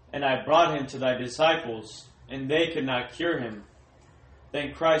 And I brought him to thy disciples, and they could not cure him.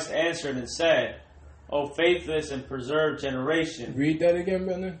 Then Christ answered and said, O faithless and preserved generation. Read that again,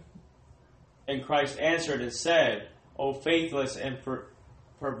 brother. And Christ answered and said, O faithless and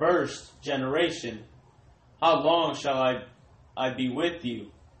perverse generation, how long shall I be with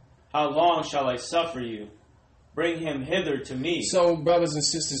you? How long shall I suffer you? Bring him hither to me. So, brothers and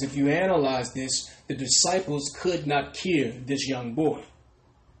sisters, if you analyze this, the disciples could not cure this young boy.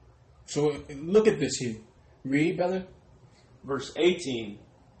 So, look at this here. Read, brother. Verse 18.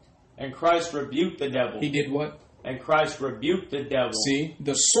 And Christ rebuked the devil. He did what? And Christ rebuked the devil. See,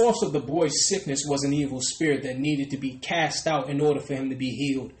 the source of the boy's sickness was an evil spirit that needed to be cast out in order for him to be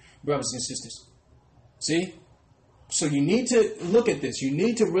healed, brothers and sisters. See? So you need to look at this. You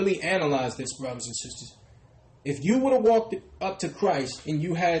need to really analyze this, brothers and sisters. If you would have walked up to Christ and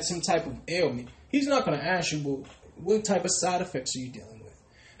you had some type of ailment, he's not going to ask you, well, what type of side effects are you dealing with?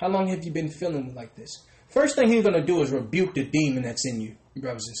 How long have you been feeling like this? First thing he's going to do is rebuke the demon that's in you,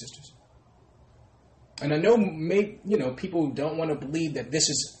 brothers and sisters. And I know, people don't want to believe that this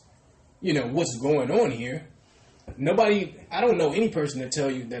is, what's going on here. I don't know any person to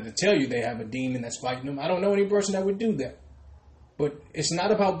tell you they have a demon that's fighting them. I don't know any person that would do that. But it's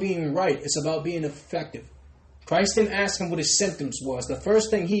not about being right. It's about being effective. Christ didn't ask him what his symptoms was. The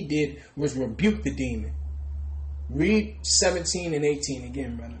first thing he did was rebuke the demon. Read 17 and 18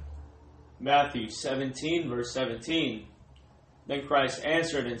 again, brother. Matthew 17, verse 17. Then Christ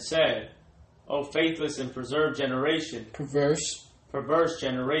answered and said, O faithless and preserved generation, perverse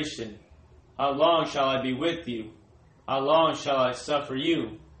generation, how long shall I be with you? How long shall I suffer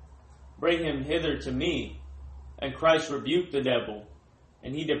you? Bring him hither to me. And Christ rebuked the devil,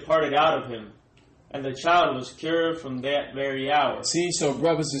 and he departed out of him. And the child was cured from that very hour. See, so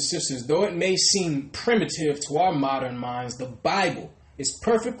brothers and sisters, though it may seem primitive to our modern minds, the Bible is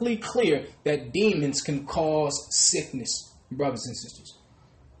perfectly clear that demons can cause sickness, brothers and sisters.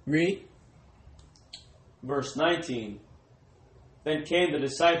 Read. Verse 19. Then came the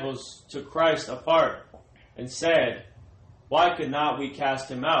disciples to Christ apart and said, Why could not we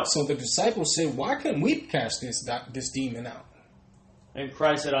cast him out? So the disciples said, why couldn't we cast this demon out? And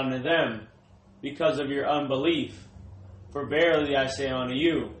Christ said unto them, Because of your unbelief. For verily I say unto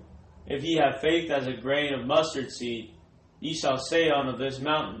you, if ye have faith as a grain of mustard seed, ye shall say unto this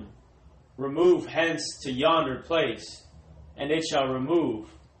mountain, Remove hence to yonder place, and it shall remove,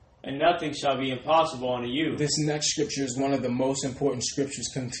 and nothing shall be impossible unto you. This next scripture is one of the most important scriptures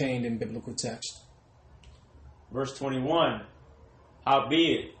contained in biblical text. Verse 21,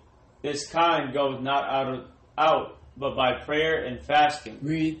 Howbeit, this kind goeth not out, but by prayer and fasting.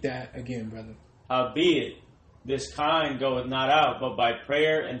 Read that again, brother. Howbeit, this kind goeth not out, but by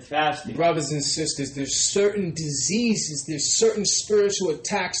prayer and fasting. Brothers and sisters, there's certain diseases, there's certain spiritual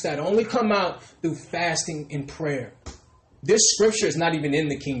attacks that only come out through fasting and prayer. This scripture is not even in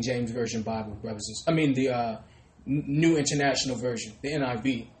the King James Version Bible, brothers and sisters. I mean, the New International Version, the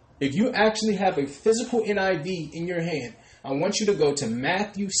NIV. If you actually have a physical NIV in your hand, I want you to go to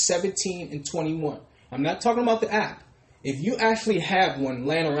Matthew 17 and 21. I'm not talking about the app. If you actually have one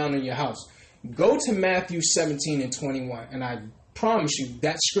laying around in your house, go to Matthew 17 and 21, and I promise you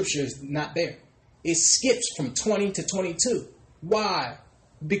that scripture is not there. It skips from 20 to 22. Why?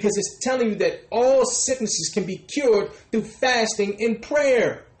 Because it's telling you that all sicknesses can be cured through fasting and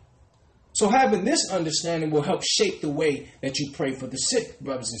prayer. So having this understanding will help shape the way that you pray for the sick,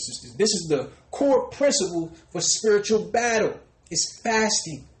 brothers and sisters. This is the core principle for spiritual battle. It's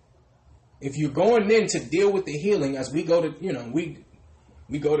fasting. If you're going in to deal with the healing, as we go to,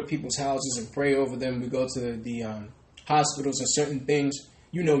 we go to people's houses and pray over them. We go to the hospitals and certain things.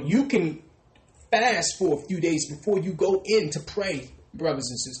 You can fast for a few days before you go in to pray, brothers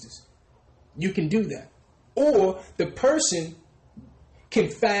and sisters. You can do that. Or the person can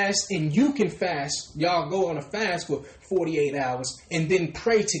fast and you can fast. Y'all go on a fast for 48 hours and then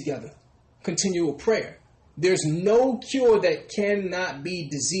pray together. Continual prayer. There's no cure that cannot be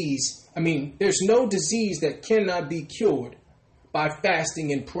disease. There's no disease that cannot be cured by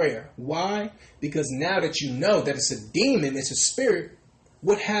fasting and prayer. Why? Because now that you know that it's a demon, it's a spirit,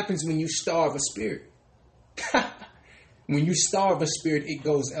 what happens when you starve a spirit? When you starve a spirit, it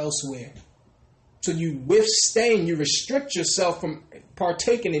goes elsewhere. So you withstand, you restrict yourself from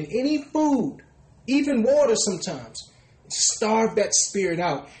partaking in any food, even water sometimes. Starve that spirit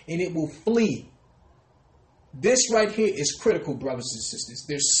out and it will flee. This right here is critical, brothers and sisters.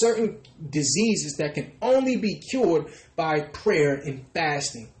 There's certain diseases that can only be cured by prayer and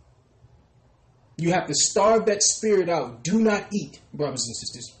fasting. You have to starve that spirit out. Do not eat, brothers and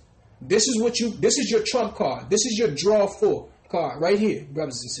sisters. This is your trump card. This is your draw full card right here,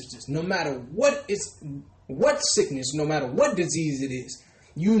 brothers and sisters. No matter what sickness, no matter what disease it is,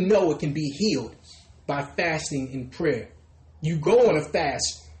 you know it can be healed by fasting and prayer. You go on a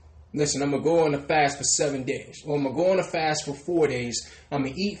fast. Listen, I'm going to go on a fast for 7 days. Or I'm going to go on a fast for 4 days. I'm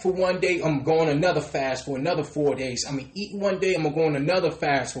going to eat for 1 day. I'm going on another fast for another 4 days. I'm going to eat 1 day. I'm going to go on another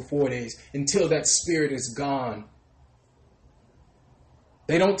fast for 4 days until that spirit is gone.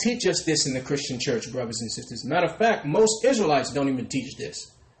 They don't teach us this in the Christian church, brothers and sisters. Matter of fact, most Israelites don't even teach this.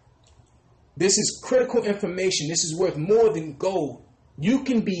 This is critical information. This is worth more than gold. You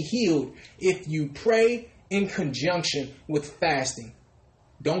can be healed if you pray in conjunction with fasting.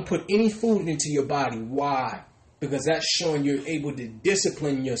 Don't put any food into your body. Why? Because that's showing you're able to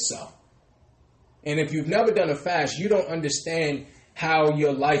discipline yourself. And if you've never done a fast, you don't understand how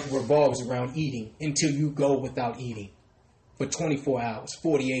your life revolves around eating until you go without eating for 24 hours,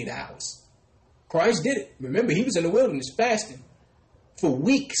 48 hours. Christ did it. Remember, he was in the wilderness fasting for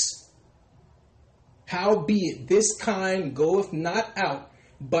weeks. Howbeit this kind goeth not out,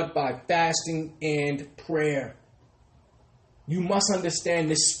 but by fasting and prayer. You must understand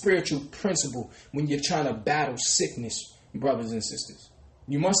this spiritual principle when you're trying to battle sickness, brothers and sisters.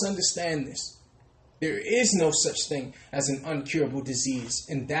 You must understand this. There is no such thing as an uncurable disease,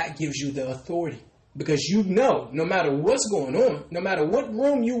 and that gives you the authority. Because you know, no matter what's going on, no matter what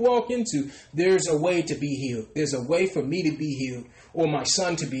room you walk into, there's a way to be healed. There's a way for me to be healed, or my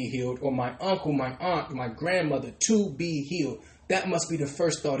son to be healed, or my uncle, my aunt, my grandmother to be healed. That must be the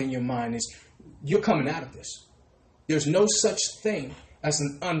first thought in your mind is, you're coming out of this. There's no such thing as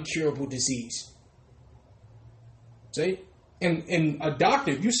an uncurable disease. See? And a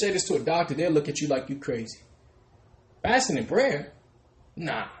doctor, if you say this to a doctor, they'll look at you like you crazy. Fasting and prayer?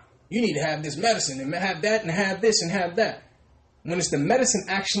 Nah. You need to have this medicine and have that and have this and have that. When it's the medicine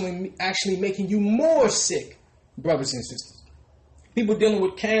actually making you more sick, brothers and sisters. People dealing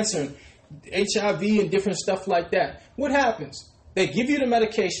with cancer and HIV and different stuff like that. What happens? They give you the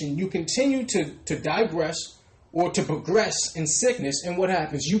medication. You continue to digress or to progress in sickness. And what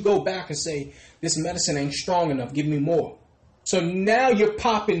happens? You go back and say, this medicine ain't strong enough. Give me more. So now you're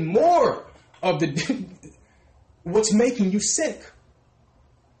popping more of the what's making you sick.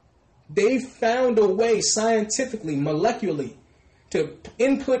 They found a way scientifically, molecularly, to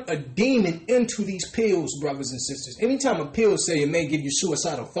input a demon into these pills, brothers and sisters. Anytime a pill say it may give you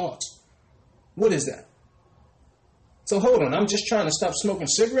suicidal thoughts, what is that? So hold on, I'm just trying to stop smoking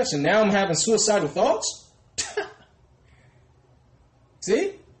cigarettes and now I'm having suicidal thoughts?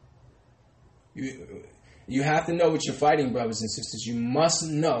 See? You have to know what you're fighting, brothers and sisters. You must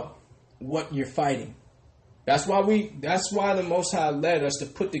know what you're fighting. That's why the Most High led us to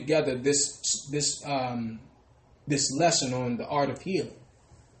put together this lesson on the art of healing.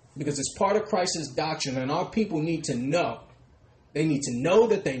 Because it's part of Christ's doctrine, and our people need to know. They need to know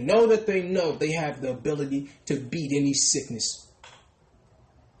that they know that they know they have the ability to beat any sickness.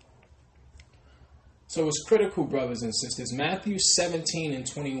 So it's critical, brothers and sisters. Matthew 17 and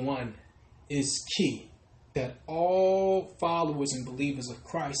 21 is key. That all followers and believers of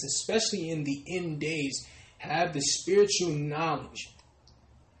Christ, especially in the end days, have the spiritual knowledge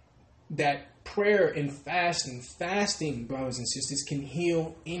that prayer and fasting, brothers and sisters, can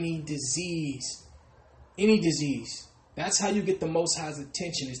heal any disease. Any disease. That's how you get the Most High's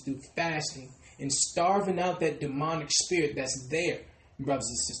attention, is through fasting and starving out that demonic spirit that's there, brothers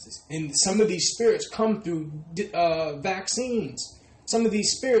and sisters. And some of these spirits come through vaccines. Some of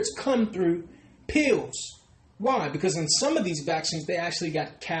these spirits come through pills. Why? Because in some of these vaccines, they actually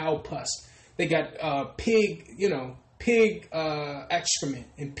got cow pus. They got pig excrement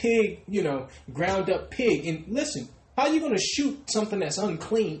and pig, ground up pig. And listen, how are you going to shoot something that's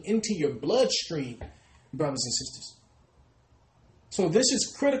unclean into your bloodstream, brothers and sisters? So this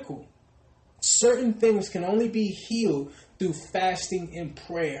is critical. Certain things can only be healed through fasting and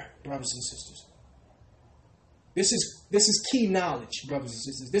prayer, brothers and sisters. This is key knowledge, brothers and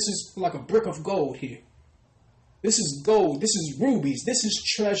sisters. This is like a brick of gold here. This is gold. This is rubies. This is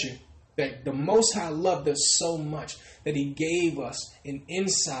treasure that the Most High loved us so much that he gave us an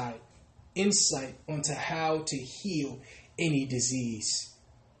insight onto how to heal any disease.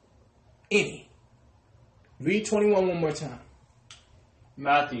 Any. Read 21 one more time.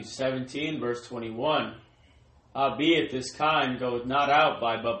 Matthew 17, verse 21. Howbeit this kind goeth not out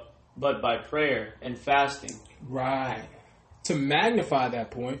but by prayer and fasting. Right. To magnify that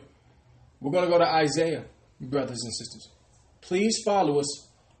point, we're going to go to Isaiah, brothers and sisters. Please follow us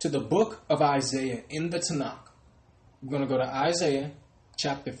to the book of Isaiah in the Tanakh. We're going to go to Isaiah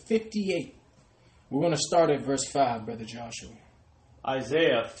chapter 58. We're going to start at verse 5, Brother Joshua.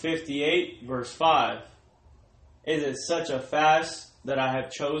 Isaiah 58, verse 5. Is it such a fast that I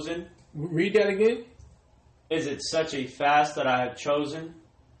have chosen? Read that again. Is it such a fast that I have chosen?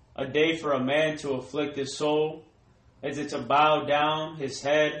 A day for a man to afflict his soul? Is it to bow down his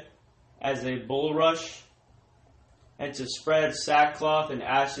head as a bulrush? And to spread sackcloth and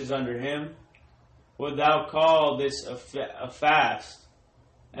ashes under him? Wilt thou call this a fast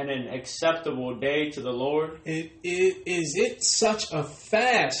and an acceptable day to the Lord? Is it such a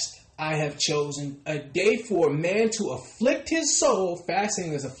fast I have chosen, a day for a man to afflict his soul?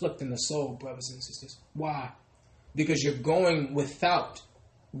 Fasting is afflicting the soul, brothers and sisters. Why? Because you're going without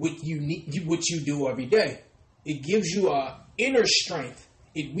what you do every day. It gives you an inner strength.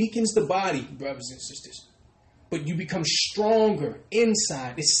 It weakens the body, brothers and sisters. But you become stronger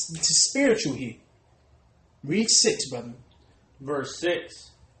inside. It's spiritual here. Read 6, brother. Verse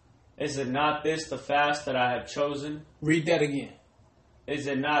 6. Is it not this the fast that I have chosen? Read that again. Is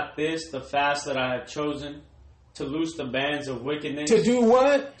it not this the fast that I have chosen? To loose the bands of wickedness. To do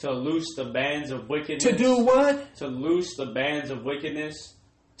what? To loose the bands of wickedness. To do what? To loose the bands of wickedness.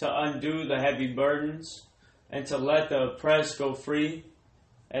 To undo the heavy burdens. And to let the oppressed go free.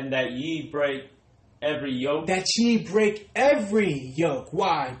 And that ye break every yoke. That ye break every yoke.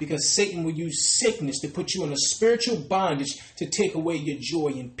 Why? Because Satan will use sickness to put you in a spiritual bondage to take away your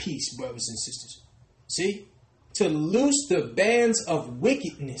joy and peace, brothers and sisters. See? To loose the bands of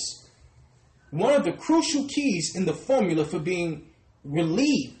wickedness. One of the crucial keys in the formula for being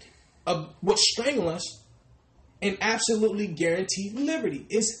relieved of what strangles us and absolutely guaranteed liberty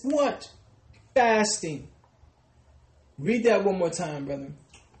is what? Fasting. Read that one more time, brother.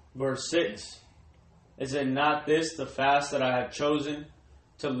 Verse 6. Is it not this the fast that I have chosen?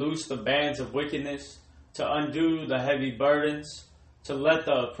 To loose the bands of wickedness, to undo the heavy burdens, to let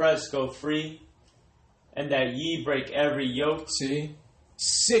the oppressed go free, and that ye break every yoke. See?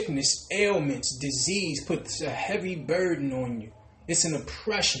 Sickness, ailments, disease puts a heavy burden on you. It's an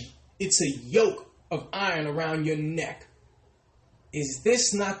oppression. It's a yoke of iron around your neck. Is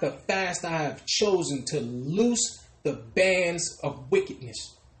this not the fast I have chosen to loose the bands of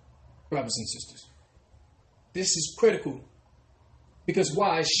wickedness, brothers and sisters? This is critical. Because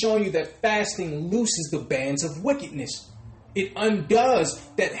why? It's showing you that fasting looses the bands of wickedness. It undoes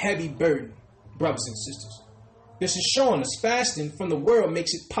that heavy burden, brothers and sisters. This is showing us fasting from the world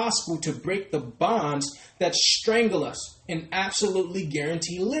makes it possible to break the bonds that strangle us and absolutely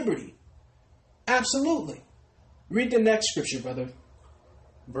guarantee liberty. Absolutely. Read the next scripture, brother.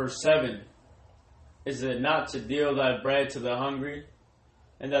 Verse 7. Is it not to deal thy bread to the hungry,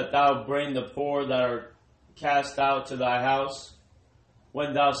 and that thou bring the poor that are cast out to thy house?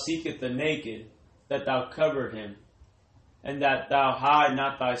 When thou seekest the naked, that thou cover him, and that thou hide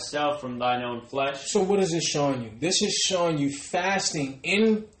not thyself from thine own flesh. So what is this showing you? This is showing you fasting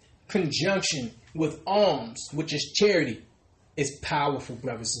in conjunction with alms, which is charity, is powerful,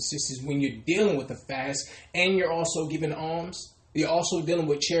 brothers and sisters. When you're dealing with a fast and you're also giving alms, you're also dealing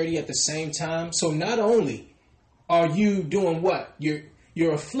with charity at the same time. So not only are you doing what?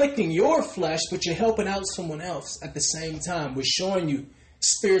 You're afflicting your flesh, but you're helping out someone else at the same time. We're showing you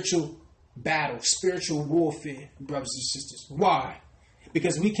spiritual battle, spiritual warfare, brothers and sisters. Why?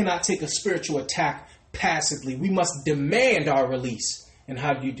 Because we cannot take a spiritual attack passively. We must demand our release. And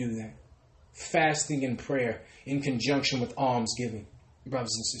how do you do that? Fasting and prayer in conjunction with almsgiving,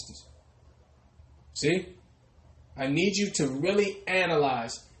 brothers and sisters. See? I need you to really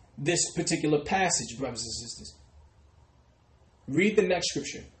analyze this particular passage, brothers and sisters. Read the next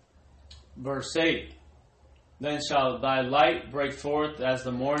scripture. Verse 8. Then shall thy light break forth as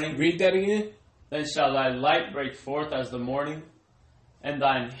the morning. Read that again. Then shall thy light break forth as the morning, and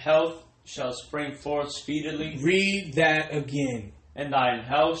thine health shall spring forth speedily. Read that again. And thine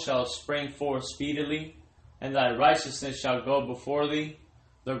health shall spring forth speedily, and thy righteousness shall go before thee.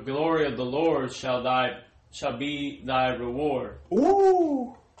 The glory of the Lord shall be thy reward.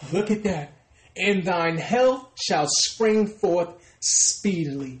 Ooh, look at that. And thine health shall spring forth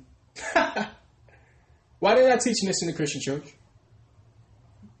speedily. Why are they not teaching this in the Christian church?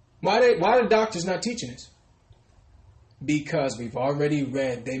 Why are the doctors not teaching this? Because we've already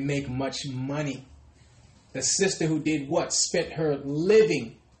read they make much money. The sister who did what? Spent her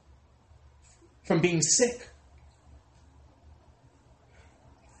living from being sick.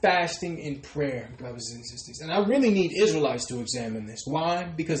 fasting and prayer, brothers and sisters. And I really need Israelites to examine this. Why?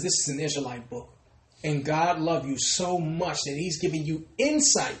 Because this is an Israelite book. And God loves you so much that he's giving you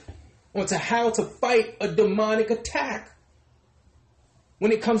insight onto how to fight a demonic attack.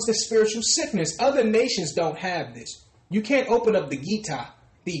 When it comes to spiritual sickness, other nations don't have this. You can't open up the Gita,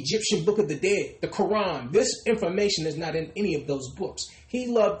 the Egyptian Book of the Dead, the Quran. This information is not in any of those books. He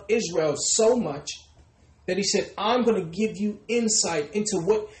loved Israel so much that he said, I'm going to give you insight into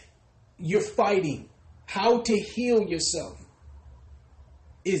what you're fighting, how to heal yourself.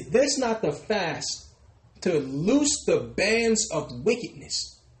 Is this not the fast to loose the bands of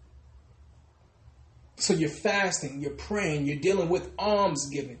wickedness? So you're fasting, you're praying, you're dealing with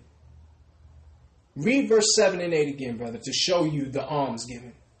almsgiving. Read verse 7 and 8 again, brother, to show you the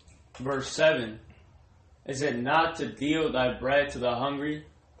almsgiving. Verse 7. Is it not to deal thy bread to the hungry,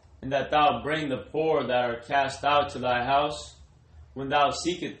 and that thou bring the poor that are cast out to thy house? When thou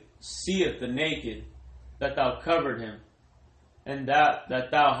seest the naked, that thou covered him, and that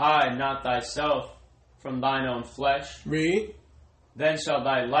thou hide not thyself from thine own flesh? Read. Then shall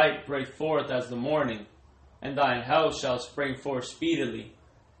thy light break forth as the morning, and thine health shall spring forth speedily,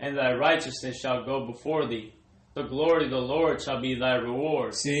 and thy righteousness shall go before thee. The glory of the Lord shall be thy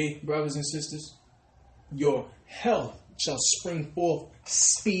reward. See, brothers and sisters, your health shall spring forth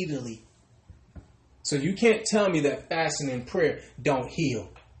speedily. So you can't tell me that fasting and prayer don't heal.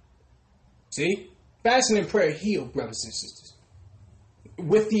 See? Fasting and prayer heal, brothers and sisters.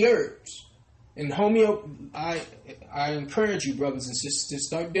 With the herbs. And I encourage you, brothers and sisters, to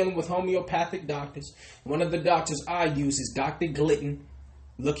start dealing with homeopathic doctors. One of the doctors I use is Dr. Glitton.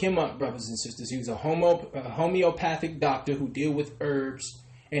 Look him up, brothers and sisters. He was a homeopathic doctor who deal with herbs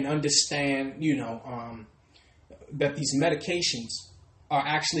and understand, that these medications are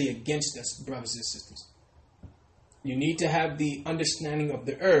actually against us, brothers and sisters. You need to have the understanding of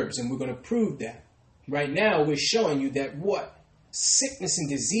the herbs, and we're going to prove that. Right now, we're showing you that sickness and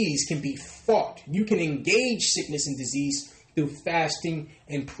disease can be fought. You can engage sickness and disease through fasting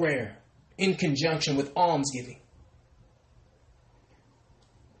and prayer in conjunction with almsgiving.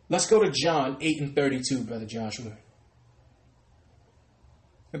 Let's go to John 8 and 32, Brother Joshua.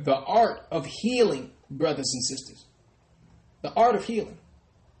 The art of healing, brothers and sisters. The art of healing.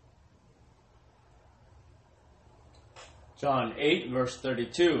 John 8, verse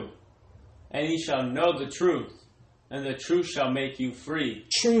 32. And ye shall know the truth, and the truth shall make you free.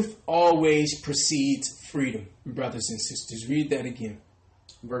 Truth always precedes freedom, brothers and sisters. Read that again.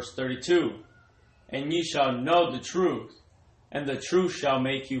 Verse 32. And ye shall know the truth, and the truth shall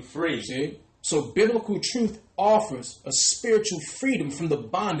make you free. See? So biblical truth offers a spiritual freedom from the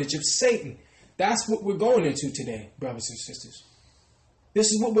bondage of Satan. That's what we're going into today, brothers and sisters.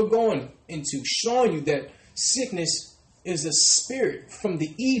 This is what we're going into, showing you that sickness is a spirit from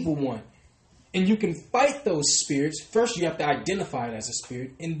the evil one. And you can fight those spirits. First, you have to identify it as a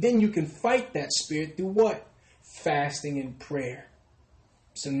spirit. And then you can fight that spirit through what? Fasting and prayer.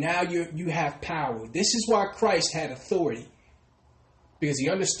 So now you have power. This is why Christ had authority. Because he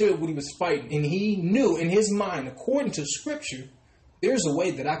understood what he was fighting. And he knew in his mind, according to Scripture, there's a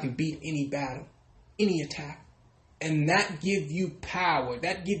way that I can beat any battle, any attack. And that give you power.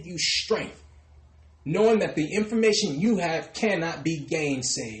 That give you strength. Knowing that the information you have cannot be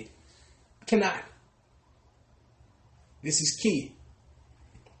gainsaid. Cannot. This is key.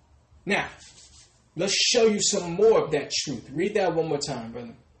 Now, let's show you some more of that truth. Read that one more time,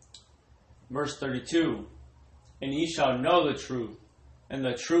 brother. Verse 32. And ye shall know the truth, and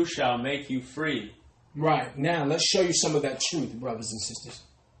the truth shall make you free. Right. Now, let's show you some of that truth, brothers and sisters.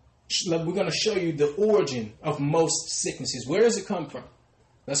 We're going to show you the origin of most sicknesses. Where does it come from?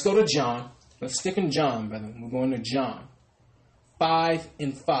 Let's go to John. Let's stick in John, brother. We're going to John 5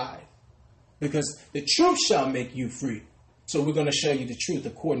 and 5. Because the truth shall make you free. So we're going to show you the truth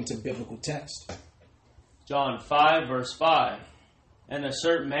according to biblical text. John 5, verse 5. And a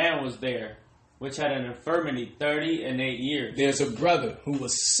certain man was there, which had an infirmity 38 years. There's a brother who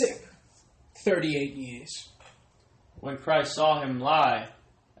was sick 38 years. When Christ saw him lie,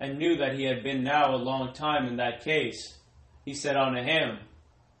 and knew that he had been now a long time in that case, he said unto him,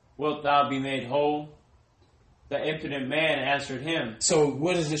 Wilt thou be made whole? The impotent man answered him. So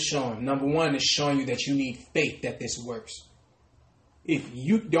what is this showing? Number one, it's showing you that you need faith that this works. If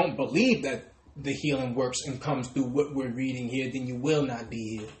you don't believe that the healing works and comes through what we're reading here, then you will not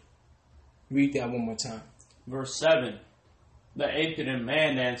be healed. Read that one more time. Verse 7. The impotent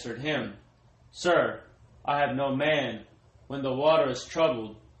man answered him, Sir, I have no man, when the water is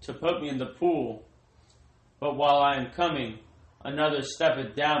troubled, to put me in the pool. But while I am coming, another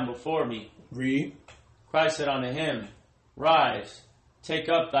steppeth down before me. Read. Christ said unto him, Rise, take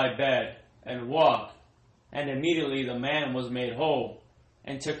up thy bed, and walk. And immediately the man was made whole,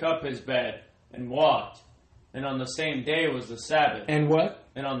 and took up his bed, and walked. And on the same day was the Sabbath. And what?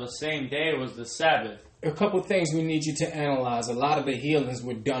 And on the same day was the Sabbath. A couple of things we need you to analyze. A lot of the healings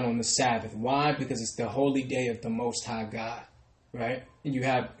were done on the Sabbath. Why? Because it's the holy day of the Most High God, right? And you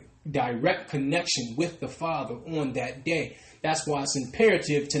have direct connection with the Father on that day. That's why it's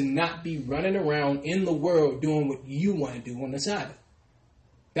imperative to not be running around in the world doing what you want to do on the Sabbath.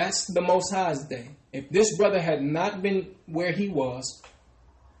 That's the Most High's day. If this brother had not been where he was,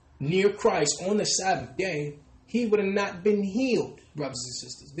 near Christ on the Sabbath day, he would have not been healed, brothers and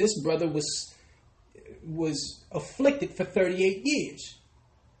sisters. This brother was afflicted for 38 years.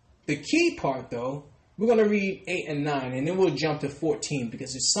 The key part, though, we're going to read 8 and 9, and then we'll jump to 14,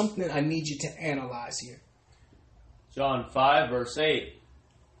 because there's something I need you to analyze here. John 5, verse 8.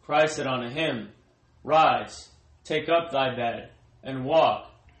 Christ said unto him, Rise, take up thy bed, and walk.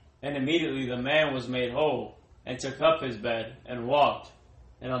 And immediately the man was made whole, and took up his bed, and walked.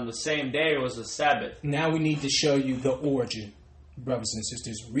 And on the same day was the Sabbath. Now we need to show you the origin, brothers and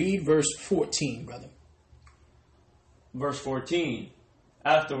sisters. Read verse 14, brother. Verse 14.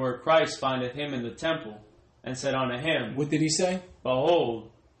 Afterward Christ findeth him in the temple, and said unto him, What did he say?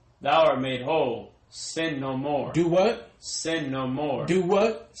 Behold, thou art made whole. Sin no more. Do what? Sin no more. Do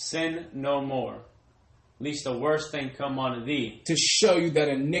what? Sin no more. Lest the worst thing come unto thee. To show you that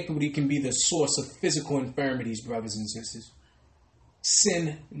iniquity can be the source of physical infirmities, brothers and sisters.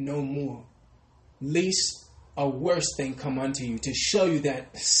 Sin no more. Lest a worse thing come unto you. To show you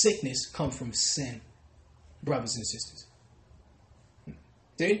that sickness come from sin, brothers and sisters.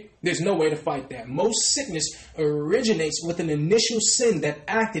 See? There's no way to fight that. Most sickness originates with an initial sin that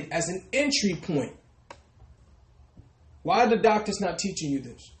acted as an entry point. Why are the doctors not teaching you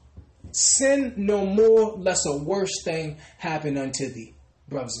this? Sin no more, lest a worse thing happen unto thee,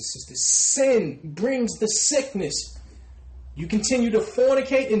 brothers and sisters. Sin brings the sickness. You continue to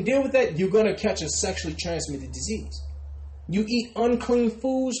fornicate and deal with that, you're going to catch a sexually transmitted disease. You eat unclean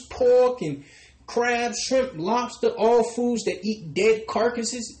foods, pork and crab, shrimp, lobster, all foods that eat dead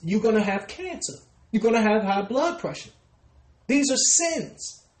carcasses, you're going to have cancer. You're going to have high blood pressure. These are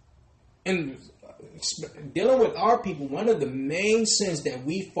sins. And dealing with our people, one of the main sins that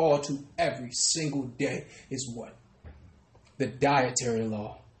we fall to every single day is what? The dietary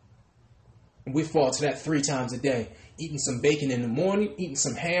law. And we fall to that 3 times a day. Eating some bacon in the morning, eating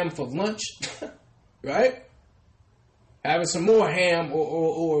some ham for lunch, right? Having some more ham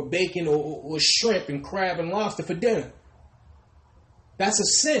or bacon or shrimp and crab and lobster for dinner. That's a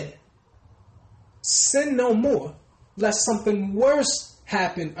sin. Sin no more, lest something worse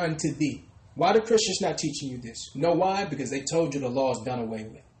happen unto thee. Why the Christians not teaching you this? You know why? Because they told you the law is done away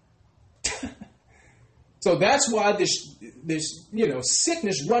with. So that's why this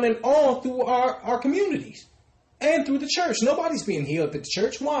sickness running all through our communities and through the church. Nobody's being healed at the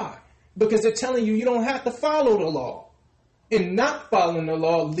church. Why? Because they're telling you don't have to follow the law. And not following the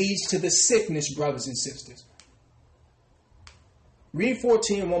law leads to the sickness, brothers and sisters. Read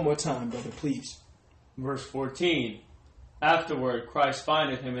 14 one more time, brother, please. Verse 14. Afterward Christ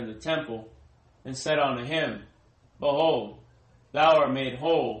findeth him in the temple, and said unto him, Behold, thou art made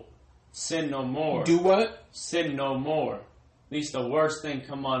whole. Sin no more. Do what? Sin no more. Lest the worst thing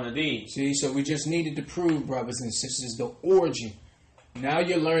come unto thee. See, so we just needed to prove, brothers and sisters, the origin. Now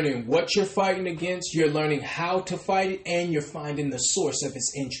you're learning what you're fighting against, you're learning how to fight it, and you're finding the source of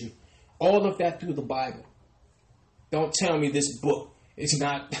its entry. All of that through the Bible. Don't tell me this book is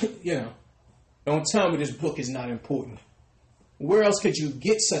not, don't tell me this book is not important. Where else could you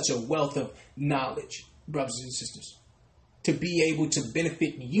get such a wealth of knowledge, brothers and sisters, to be able to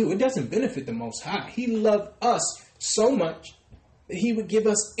benefit you? It doesn't benefit the Most High. He loved us so much that he would give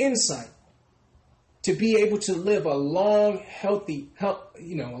us insight to be able to live a long, healthy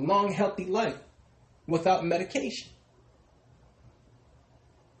life without medication.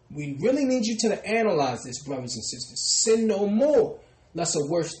 We really need you to analyze this, brothers and sisters. Sin no more, lest a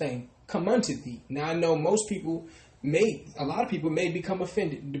worse thing come unto thee. Now I know a lot of people may become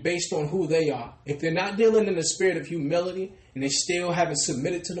offended based on who they are. If they're not dealing in the spirit of humility and they still haven't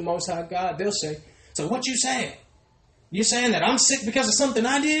submitted to the Most High God, they'll say, so what you saying? You're saying that I'm sick because of something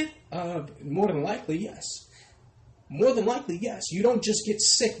I did? More than likely, yes. More than likely, yes. You don't just get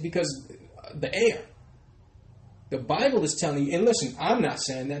sick because the air. The Bible is telling you, and listen, I'm not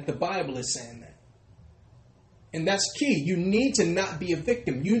saying that. The Bible is saying that. And that's key. You need to not be a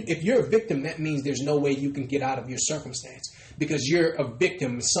victim. If you're a victim, that means there's no way you can get out of your circumstance. Because you're a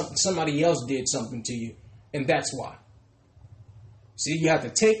victim. Somebody else did something to you. And that's why. See, you have to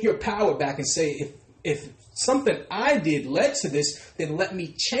take your power back and say, if Something I did led to this, then let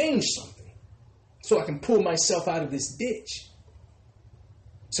me change something so I can pull myself out of this ditch.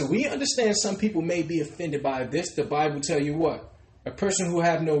 So we understand some people may be offended by this. The Bible tell you what? A person who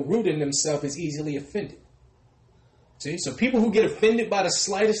have no root in themselves is easily offended. See, so people who get offended by the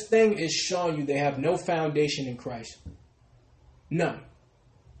slightest thing is showing you they have no foundation in Christ. None.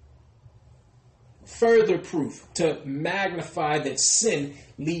 Further proof to magnify that sin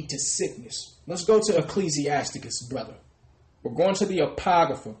lead to sickness. Let's go to Ecclesiasticus, brother. We're going to the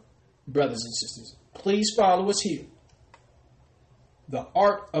Apocrypha, brothers and sisters. Please follow us here. The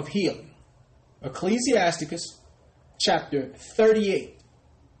Art of Healing. Ecclesiasticus, chapter 38,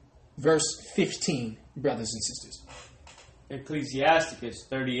 verse 15, brothers and sisters. Ecclesiasticus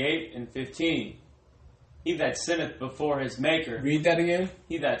 38 and 15. He that sinneth before his Maker. Read that again.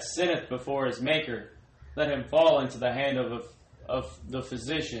 He that sinneth before his Maker, let him fall into the hand of the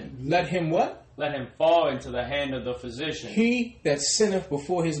physician. Let him what? Let him fall into the hand of the physician. He that sinneth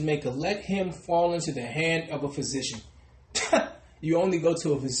before his Maker, let him fall into the hand of a physician. You only go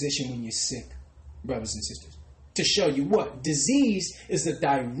to a physician when you're sick, brothers and sisters. To show you what? Disease is the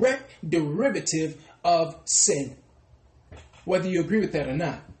direct derivative of sin. Whether you agree with that or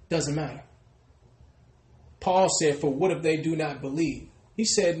not, doesn't matter. Paul said, for what if they do not believe? He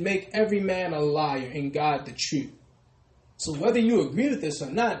said, make every man a liar and God the truth. So whether you agree with this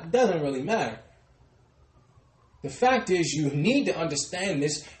or not, doesn't really matter. The fact is, you need to understand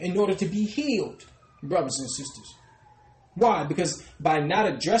this in order to be healed, brothers and sisters. Why? Because by not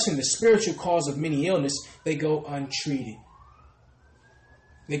addressing the spiritual cause of many illness, they go untreated.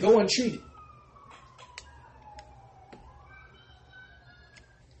 They go untreated.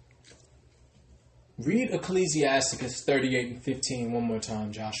 Read Ecclesiasticus 38 and 15 one more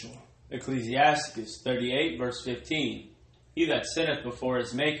time, Joshua. Ecclesiasticus 38, verse 15. He that sinneth before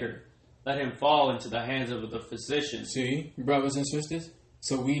his Maker, let him fall into the hands of the physician. See, brothers and sisters?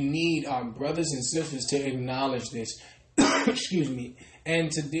 So we need our brothers and sisters to acknowledge this, excuse me, and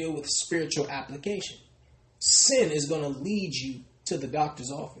to deal with spiritual application. Sin is going to lead you to the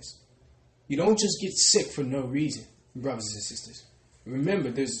doctor's office. You don't just get sick for no reason, brothers and sisters.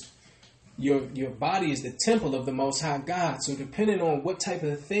 Remember, your body is the temple of the Most High God. So depending on what type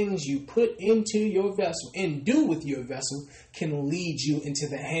of things you put into your vessel and do with your vessel can lead you into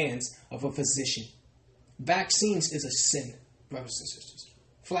the hands of a physician. Vaccines is a sin, brothers and sisters.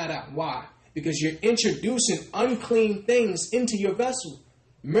 Flat out. Why? Because you're introducing unclean things into your vessel.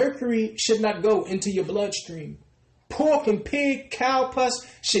 Mercury should not go into your bloodstream. Pork and pig, cow pus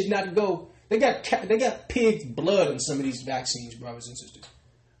should not go. They got pig's blood in some of these vaccines, brothers and sisters.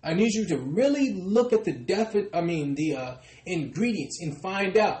 I need you to really look at the ingredients and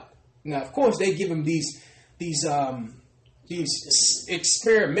find out. Now, of course, they give them these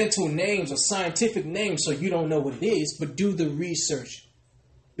experimental names or scientific names, so you don't know what it is. But do the research,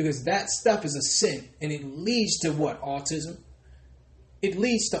 because that stuff is a sin, and it leads to what? Autism. It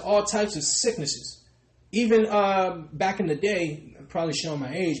leads to all types of sicknesses. Even back in the day, I'm probably showing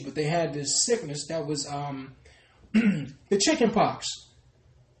my age, but they had this sickness that was the chicken pox.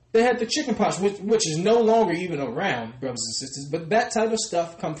 They had the chicken pox, which is no longer even around, brothers and sisters. But that type of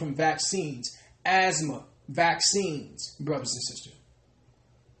stuff come from vaccines. Asthma, vaccines, brothers and sisters.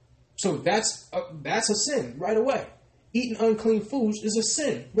 So that's a sin right away. Eating unclean foods is a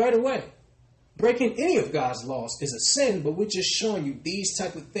sin right away. Breaking any of God's laws is a sin, but we're just showing you these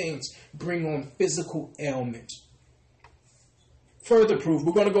type of things bring on physical ailments. Further proof,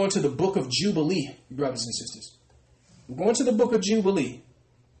 we're going to go into the book of Jubilee, brothers and sisters. We're going to the book of Jubilee.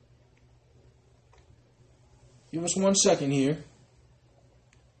 Give us 1 second here.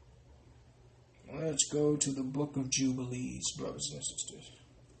 Let's go to the book of Jubilees, brothers and sisters.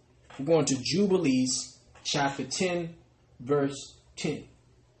 We're going to Jubilees, chapter 10, verse 10.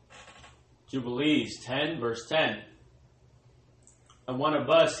 Jubilees 10, verse 10. And one of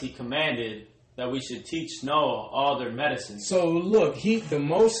us he commanded that we should teach Noah all their medicines. So look, the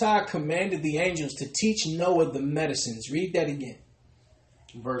Most High commanded the angels to teach Noah the medicines. Read that again.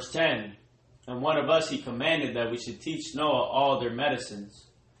 Verse 10. And one of us he commanded that we should teach Noah all their medicines.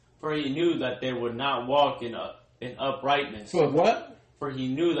 For he knew that they would not walk in uprightness. For what? For he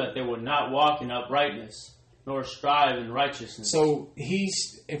knew that they would not walk in uprightness, nor strive in righteousness. So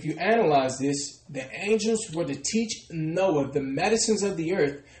if you analyze this, the angels were to teach Noah the medicines of the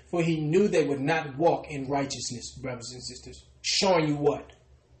earth, for he knew they would not walk in righteousness, brothers and sisters. Showing you what?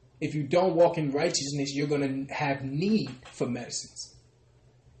 If you don't walk in righteousness, you're going to have need for medicines.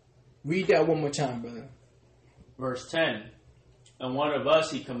 Read that one more time, brother. Verse 10. And one of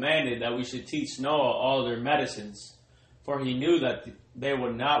us he commanded that we should teach Noah all their medicines, for he knew that they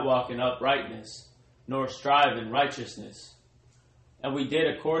would not walk in uprightness, nor strive in righteousness. And we did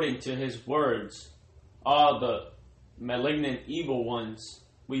according to his words. All the malignant evil ones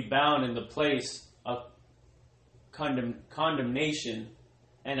we bound in the place of condemnation,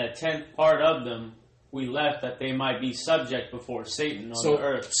 and a tenth part of them we left that they might be subject before Satan on the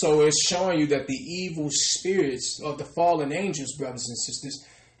earth. So it's showing you that the evil spirits of the fallen angels, brothers and sisters,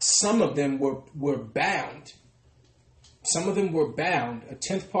 some of them were bound. Some of them were bound. A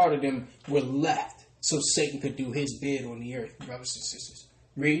tenth part of them were left so Satan could do his bid on the earth, brothers and sisters.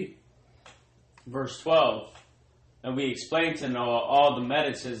 Read. Verse 12. And we explained to Noah all the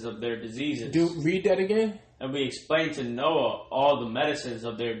medicines of their diseases. Read that again. And we explained to Noah all the medicines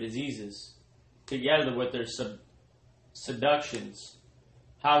of their diseases, together with their seductions,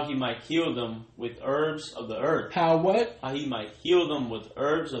 how he might heal them with herbs of the earth. How what? How he might heal them with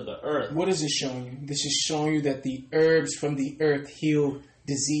herbs of the earth. What is it showing you? This is showing you that the herbs from the earth heal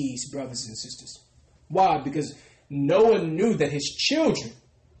disease, brothers and sisters. Why? Because Noah knew that his children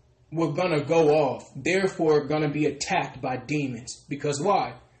were going to go off, therefore going to be attacked by demons. Because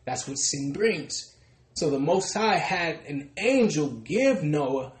why? That's what sin brings. So the Most High had an angel give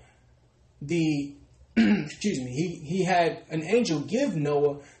Noah he had an angel give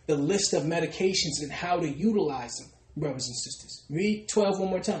Noah the list of medications and how to utilize them, brothers and sisters. Read 12 one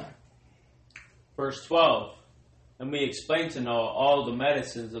more time. Verse 12. And we explained to Noah all the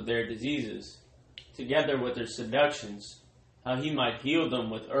medicines of their diseases, together with their seductions, how he might heal them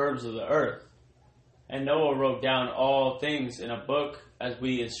with herbs of the earth. And Noah wrote down all things in a book, as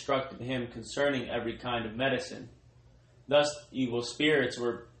we instructed him concerning every kind of medicine. Thus evil spirits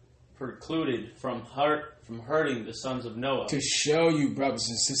were precluded from hurting the sons of Noah. To show you, brothers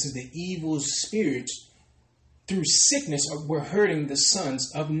and sisters, the evil spirits through sickness were hurting the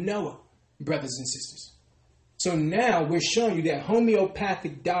sons of Noah, brothers and sisters. So now we're showing you that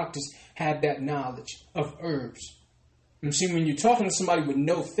homeopathic doctors had that knowledge of herbs. You see, when you're talking to somebody with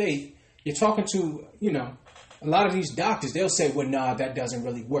no faith, you're talking to, a lot of these doctors, they'll say, well, nah, that doesn't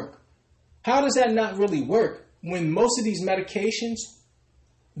really work. How does that not really work when most of these medications,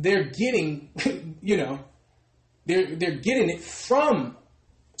 they're getting, they're getting it from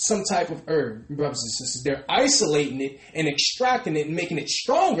some type of herb, brothers and sisters. They're isolating it and extracting it and making it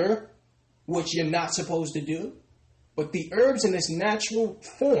stronger, which you're not supposed to do. But the herbs in this natural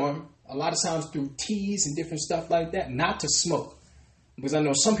form, a lot of times through teas and different stuff like that, not to smoke. Because I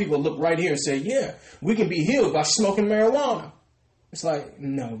know some people look right here and say, yeah, we can be healed by smoking marijuana. It's like,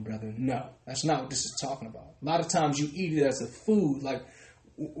 no, brother, no. That's not what this is talking about. A lot of times you eat it as a food,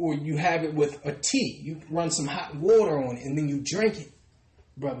 or you have it with a tea. You run some hot water on it and then you drink it,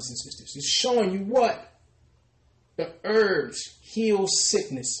 brothers and sisters. It's showing you what? The herbs heal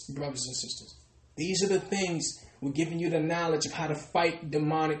sickness, brothers and sisters. These are the things we're giving you the knowledge of how to fight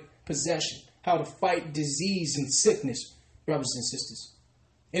demonic possession, how to fight disease and sickness, brothers and sisters.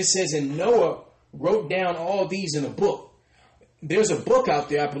 It says, and Noah wrote down all these in a book. There's a book out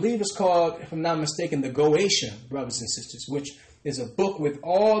there, I believe it's called, if I'm not mistaken, the Goetia, brothers and sisters, which is a book with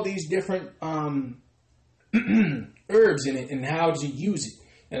all these different herbs in it and how to use it.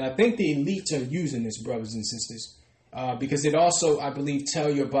 And I think the elites are using this, brothers and sisters, because it also, I believe, tell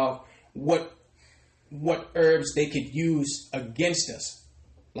you about what herbs they could use against us.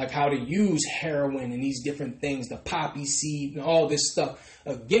 Like how to use heroin and these different things, the poppy seed and all this stuff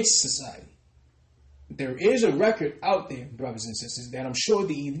against society. There is a record out there, brothers and sisters, that I'm sure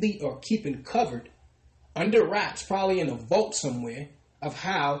the elite are keeping covered under wraps, probably in a vault somewhere, of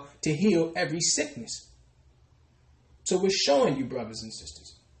how to heal every sickness. So we're showing you, brothers and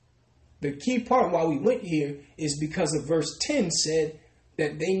sisters. The key part why we went here is because of verse 10 said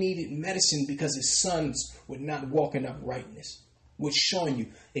that they needed medicine because his sons would not walk in uprightness. Which showing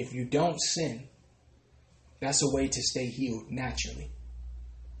you, if you don't sin, that's a way to stay healed naturally.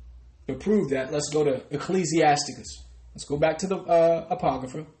 To prove that, let's go to Ecclesiasticus. Let's go back to the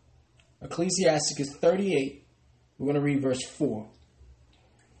Apocrypha. Ecclesiasticus 38. We're going to read verse 4.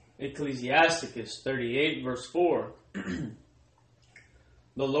 Ecclesiasticus 38, verse 4. The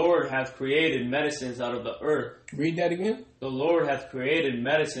Lord hath created medicines out of the earth. Read that again. The Lord hath created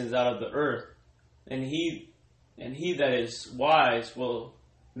medicines out of the earth, and he that is wise will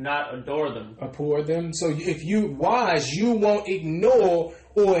not adore them. Abhor them. So if you're wise, you won't ignore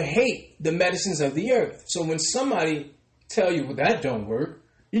or hate the medicines of the earth. So when somebody tell you, well, that don't work,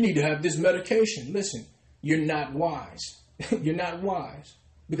 you need to have this medication. Listen, you're not wise. You're not wise.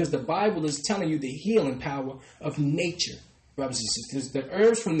 Because the Bible is telling you the healing power of nature, brothers and sisters. The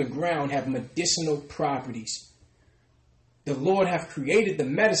herbs from the ground have medicinal properties. The Lord hath created the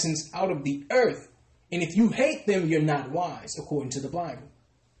medicines out of the earth. And if you hate them, you're not wise, according to the Bible.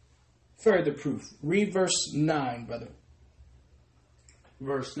 further proof. Read verse 9, brother.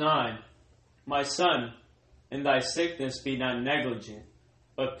 Verse 9. My son, in thy sickness be not negligent,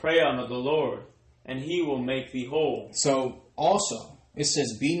 but pray unto the Lord, and he will make thee whole. So also, it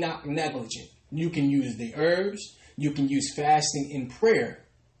says, be not negligent. You can use the herbs. You can use fasting and prayer.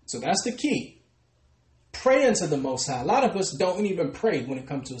 So that's the key. Pray unto the Most High. A lot of us don't even pray when it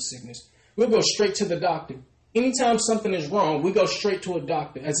comes to a sickness. We'll go straight to the doctor. Anytime something is wrong, we go straight to a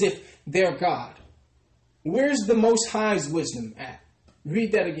doctor as if they're God. Where's the Most High's wisdom at?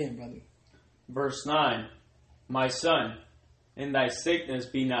 Read that again, brother. Verse 9. My son, in thy sickness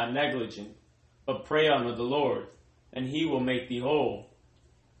be not negligent, but pray unto the Lord, and he will make thee whole.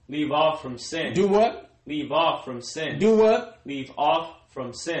 Leave off from sin. Do what? Leave off from sin. Do what? Leave off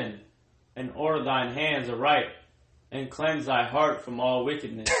from sin, and order thine hands aright, and cleanse thy heart from all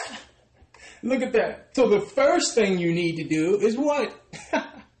wickedness. Look at that. So the first thing you need to do is what?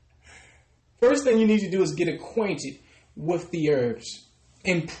 First thing you need to do is get acquainted with the herbs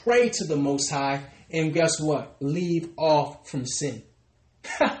and pray to the Most High. And guess what? Leave off from sin.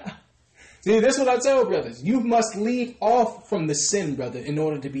 See, that's what I tell brothers. You must leave off from the sin, brother, in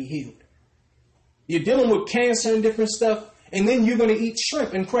order to be healed. You're dealing with cancer and different stuff, and then you're going to eat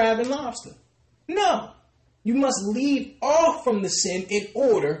shrimp and crab and lobster. No. You must leave off from the sin in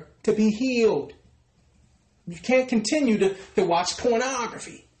order to be healed. You can't continue to watch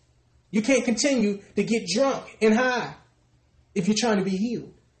pornography. You can't continue to get drunk and high if you're trying to be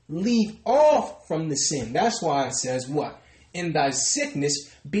healed. Leave off from the sin. That's why it says what? In thy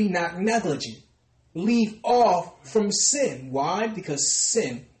sickness be not negligent. Leave off from sin. Why? Because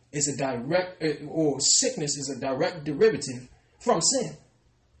sin is a direct, or sickness is a direct derivative from sin.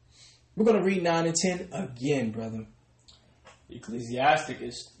 We're going to read 9 and 10 again, brother.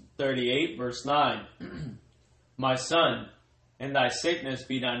 Ecclesiasticus 38, verse 9. My son, in thy sickness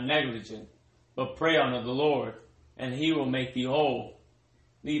be not negligent, but pray unto the Lord, and he will make thee whole.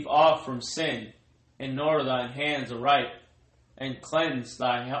 Leave off from sin, and order thine hands aright, and cleanse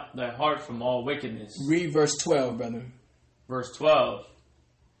thy heart from all wickedness. Read verse 12, brother. Verse 12.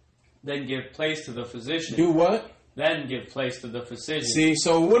 Then give place to the physician. Do what? Then give place to the physician. See,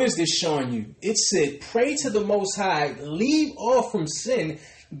 so what is this showing you? It said, pray to the Most High, leave off from sin,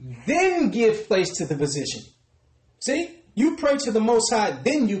 then give place to the physician. See? You pray to the Most High,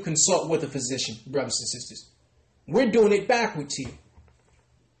 then you consult with a physician, brothers and sisters. We're doing it backwards here.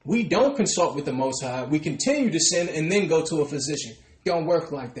 We don't consult with the Most High. We continue to sin and then go to a physician. It don't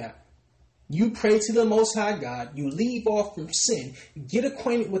work like that. You pray to the Most High God. You leave off from sin. Get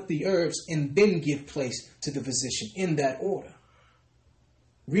acquainted with the herbs and then give place to the physician in that order.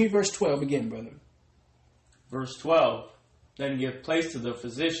 Read verse 12 again, brother. Verse 12. Then give place to the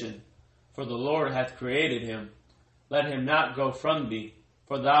physician, for the Lord hath created him. Let him not go from thee,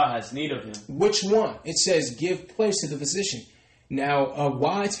 for thou hast need of him. Which one? It says give place to the physician. Now, a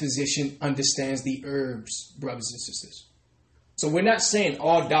wise physician understands the herbs, brothers and sisters. So we're not saying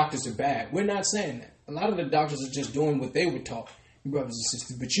all doctors are bad. We're not saying that. A lot of the doctors are just doing what they were taught, brothers and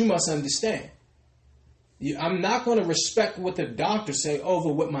sisters. But you must understand. I'm not going to respect what the doctor say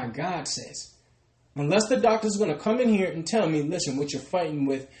over what my God says. Unless the doctor's going to come in here and tell me, listen, what you're fighting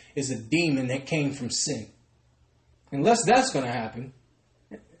with is a demon that came from sin. Unless that's going to happen.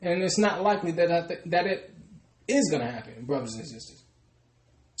 And it's not likely that it is going to happen, brothers and sisters.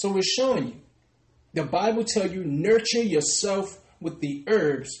 So we're showing you. The Bible tells you, nurture yourself with the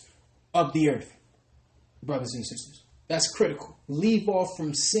herbs of the earth, brothers and sisters. That's critical. Leave off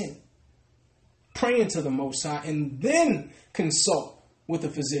from sin. Pray unto the Most High and then consult with a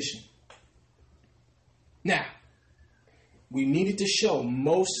physician. Now, we needed to show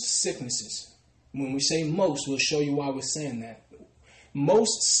most sicknesses. When we say most, we'll show you why we're saying that.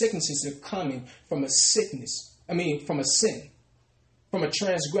 Most sicknesses are coming from a sin, from a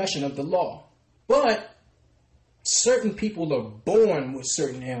transgression of the law. But certain people are born with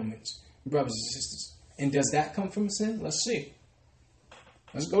certain ailments, brothers and sisters. And does that come from sin? Let's see.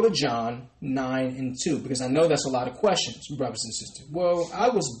 Let's go to John 9 and 2, because I know that's a lot of questions, brothers and sisters. Well, I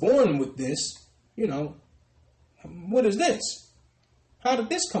was born with this. What is this? How did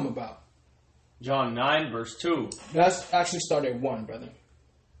this come about? John 9, verse 2. Let's actually start at 1, brother.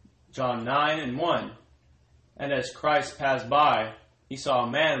 John 9 and 1. And as Christ passed by, he saw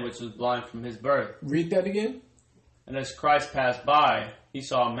a man which was blind from his birth. Read that again. And as Christ passed by, he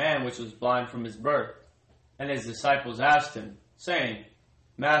saw a man which was blind from his birth. And his disciples asked him, saying,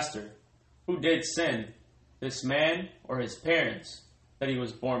 Master, who did sin, this man or his parents, that he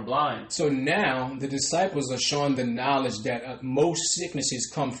was born blind? So now the disciples are showing the knowledge that most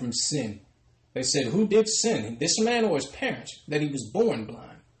sicknesses come from sin. They said, who did sin, this man or his parents, that he was born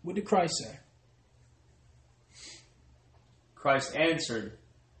blind? What did Christ say? Christ answered,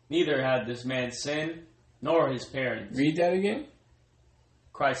 neither had this man sinned, nor his parents. Read that again.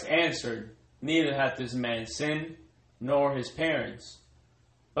 Christ answered, neither hath this man sinned, nor his parents,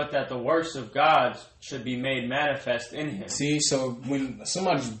 but that the works of God should be made manifest in him. See, so when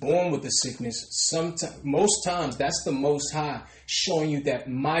somebody's born with a sickness, most times that's the Most High showing you that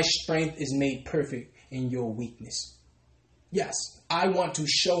my strength is made perfect in your weakness. Yes, I want to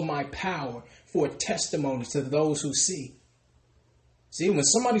show my power for testimony to those who see. See, when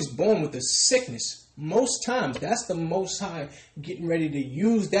somebody's born with a sickness, most times that's the Most High getting ready to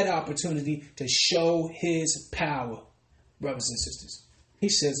use that opportunity to show his power, brothers and sisters. He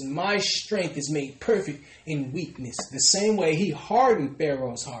says, my strength is made perfect in weakness. The same way he hardened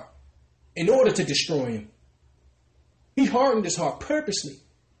Pharaoh's heart in order to destroy him. He hardened his heart purposely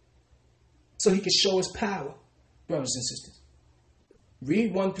so he could show his power, brothers and sisters.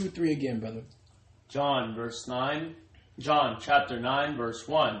 Read 1 through 3 again, brother. John chapter 9, verse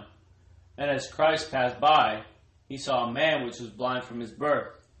 1. And as Christ passed by, he saw a man which was blind from his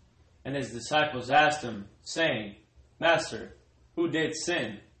birth. And his disciples asked him, saying, Master, who did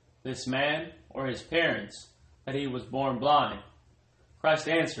sin, this man or his parents, that he was born blind? Christ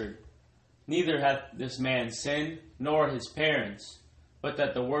answered, neither hath this man sinned, nor his parents, but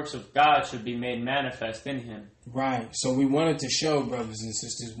that the works of God should be made manifest in him. Right. So we wanted to show, brothers and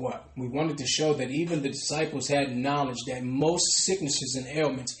sisters, what? We wanted to show that even the disciples had knowledge that most sicknesses and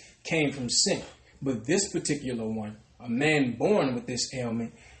ailments came from sin. But this particular one, a man born with this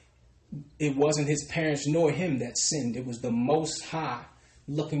ailment, it wasn't his parents nor him that sinned. It was the Most High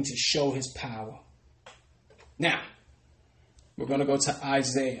looking to show his power. Now, we're going to go to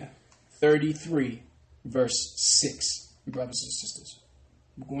Isaiah 33, verse 6, brothers and sisters.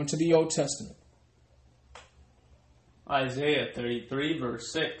 We're going to the Old Testament. Isaiah 33,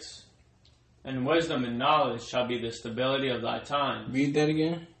 verse 6. And wisdom and knowledge shall be the stability of thy times. Read that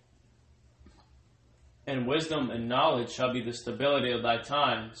again. And wisdom and knowledge shall be the stability of thy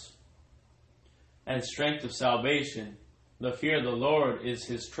times, and strength of salvation. The fear of the Lord is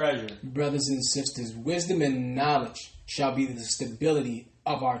his treasure. Brothers and sisters, wisdom and knowledge shall be the stability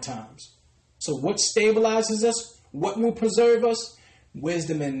of our times. So what stabilizes us? What will preserve us?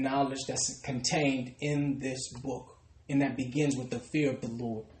 Wisdom and knowledge that's contained in this book. And that begins with the fear of the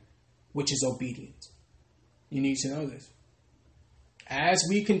Lord, which is obedience. You need to know this. As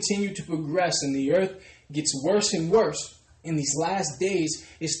we continue to progress and the earth gets worse and worse, in these last days,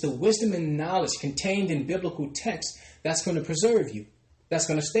 it's the wisdom and knowledge contained in biblical texts that's going to preserve you. That's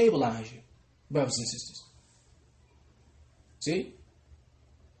going to stabilize you, brothers and sisters. See?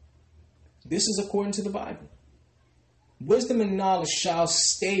 This is according to the Bible. Wisdom and knowledge shall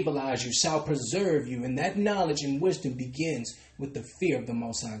stabilize you, shall preserve you. And that knowledge and wisdom begins with the fear of the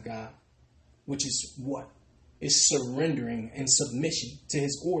Most High God, which is what? Is surrendering and submission to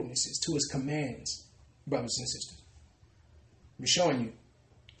his ordinances, to his commands, brothers and sisters. We're showing you.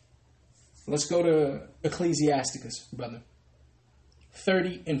 Let's go to Ecclesiasticus, brother.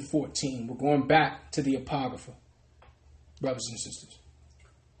 30 and 14. We're going back to the Apocrypha, brothers and sisters.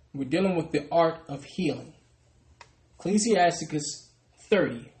 We're dealing with the art of healing. Ecclesiasticus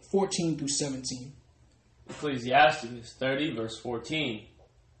 30, 14 through 17. Ecclesiasticus 30, verse 14.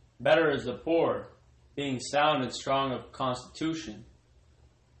 Better is the poor, being sound and strong of constitution,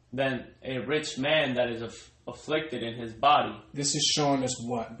 than a rich man that is afflicted in his body. This is showing us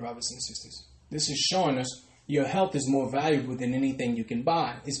what, brothers and sisters? This is showing us your health is more valuable than anything you can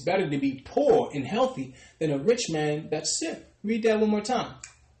buy. It's better to be poor and healthy than a rich man that's sick. Read that one more time.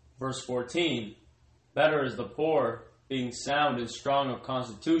 Verse 14. Better is the poor, being sound and strong of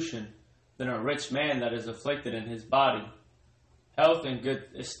constitution, than a rich man that is afflicted in his body. Health and good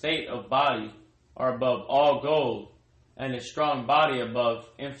estate of body are above all gold, and a strong body above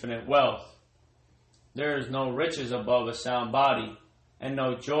infinite wealth. There is no riches above a sound body, and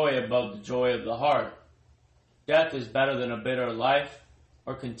no joy above the joy of the heart. Death is better than a bitter life,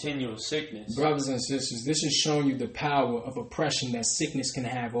 or continual sickness. Brothers and sisters, this is showing you the power of oppression that sickness can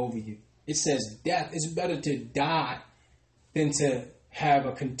have over you. It says death is better to die than to have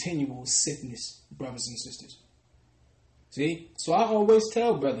a continual sickness, brothers and sisters. See? So I always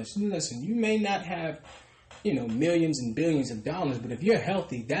tell brothers, listen, you may not have, millions and billions of dollars, but if you're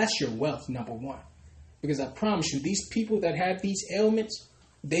healthy, that's your wealth, number one. Because I promise you, these people that have these ailments,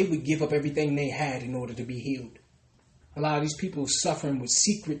 they would give up everything they had in order to be healed. A lot of these people are suffering with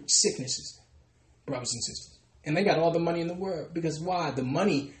secret sicknesses, brothers and sisters. And they got all the money in the world. Because why? The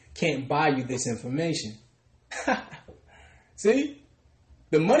money can't buy you this information. See?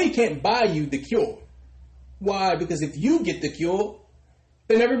 The money can't buy you the cure. Why? Because if you get the cure,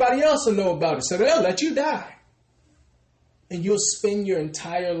 then everybody else will know about it. So they'll let you die. And you'll spend your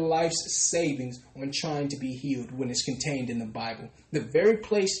entire life's savings on trying to be healed when it's contained in the Bible. The very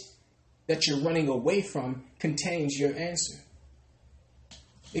place that you're running away from contains your answer.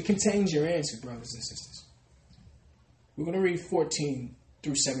 It contains your answer, brothers and sisters. We're going to read 14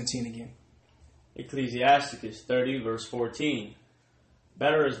 through 17 again. Ecclesiasticus 30, verse 14.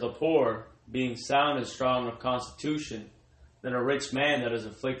 Better is the poor, being sound and strong of constitution, than a rich man that is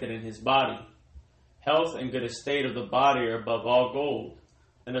afflicted in his body. Health and good estate of the body are above all gold,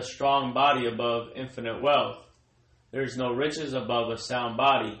 and a strong body above infinite wealth. There is no riches above a sound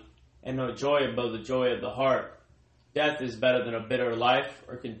body, and no joy above the joy of the heart. Death is better than a bitter life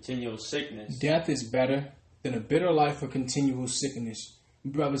or continual sickness. Death is better than a bitter life or continual sickness.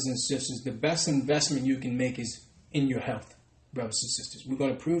 Brothers and sisters, the best investment you can make is in your health, brothers and sisters. We're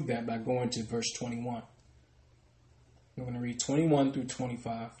going to prove that by going to verse 21. We're going to read 21 through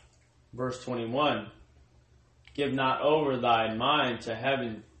 25. Verse 21. Give not over thy mind to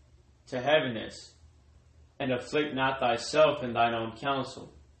heaviness, and afflict not thyself in thine own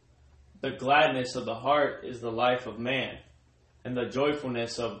counsel. The gladness of the heart is the life of man, and the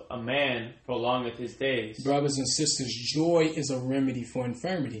joyfulness of a man prolongeth his days. Brothers and sisters, joy is a remedy for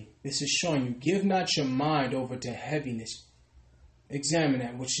infirmity. This is showing you, give not your mind over to heaviness. Examine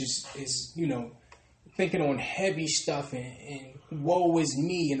that, which is thinking on heavy stuff and woe is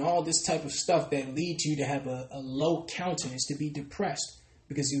me and all this type of stuff that leads you to have a low countenance, to be depressed,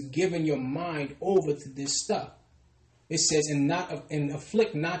 because you've given your mind over to this stuff. It says, and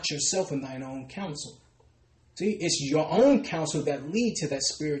afflict not yourself in thine own counsel. See, it's your own counsel that lead to that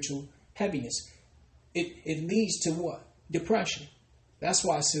spiritual heaviness. It leads to what? Depression. That's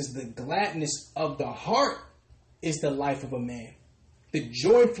why it says the gladness of the heart is the life of a man. The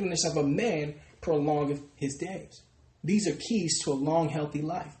joyfulness of a man prolongeth his days. These are keys to a long, healthy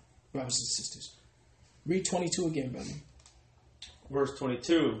life, brothers and sisters. Read 22 again, brother. Verse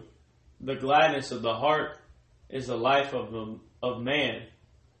 22. The gladness of the heart is the life of man,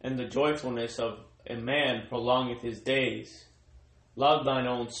 and the joyfulness of a man prolongeth his days. Love thine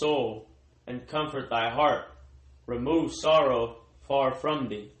own soul, and comfort thy heart. Remove sorrow far from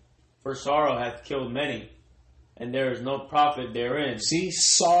thee, for sorrow hath killed many, and there is no profit therein. See,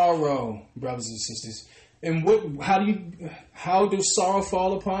 sorrow, brothers and sisters. And how does sorrow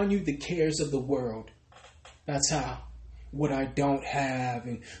fall upon you? The cares of the world. That's how. What I don't have,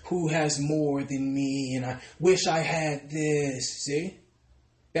 and who has more than me, and I wish I had this. See?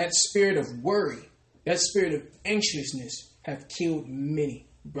 That spirit of worry, that spirit of anxiousness have killed many,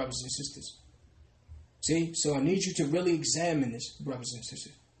 brothers and sisters. See? So I need you to really examine this, brothers and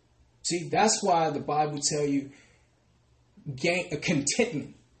sisters. See, that's why the Bible tells you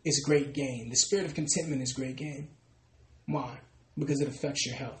contentment is great gain. The spirit of contentment is great gain. Why? Because it affects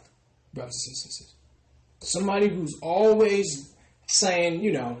your health, brothers and sisters. Somebody who's always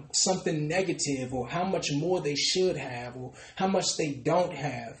saying, something negative, or how much more they should have, or how much they don't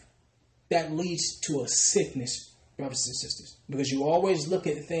have, that leads to a sickness, brothers and sisters. Because you always look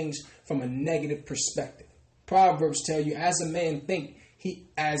at things from a negative perspective. Proverbs tell you, as a man think,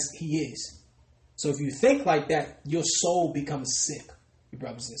 as he is. So if you think like that, your soul becomes sick,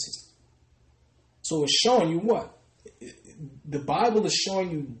 brothers and sisters. So it's showing you what? The Bible is showing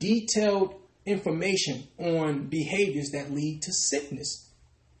you detailed information on behaviors that lead to sickness.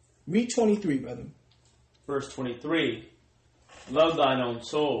 Read 23, brother. Verse 23. Love thine own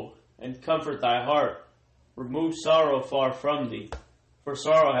soul, and comfort thy heart. Remove sorrow far from thee, for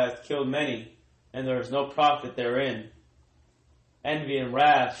sorrow hath killed many, and there is no profit therein. Envy and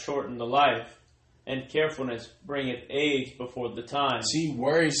wrath shorten the life, and carefulness bringeth age before the time. See,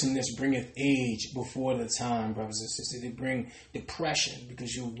 worrisomeness bringeth age before the time, brothers and sisters. They bring depression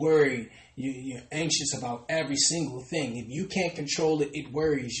because you're worried. You're anxious about every single thing. If you can't control it, it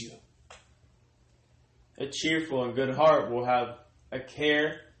worries you. A cheerful and good heart will have a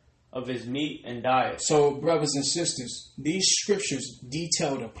care of his meat and diet. So, brothers and sisters, these scriptures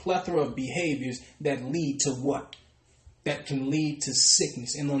detailed a plethora of behaviors that lead to what? That can lead to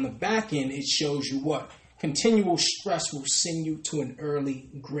sickness. And on the back end, it shows you what? Continual stress will send you to an early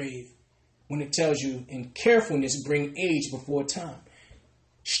grave. When it tells you, in carefulness, bring age before time.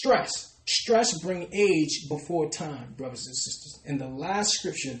 Stress bring age before time, brothers and sisters. And the last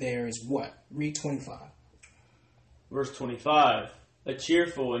scripture there is what? Read 25. Verse 25. A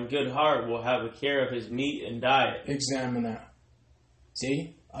cheerful and good heart will have a care of his meat and diet. Examine that.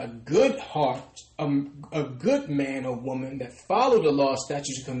 See? A good heart, a good man or woman that follow the law,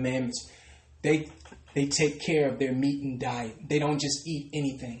 statutes, and commandments, they take care of their meat and diet. They don't just eat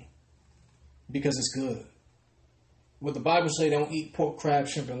anything because it's good. Well, the Bible say don't eat pork, crab,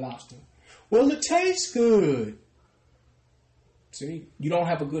 shrimp, and lobster. Well, it tastes good. See, you don't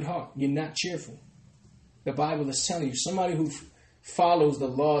have a good heart. You're not cheerful. The Bible is telling you somebody who follows the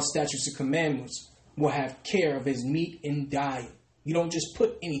law, statutes, and commandments will have care of his meat and diet. You don't just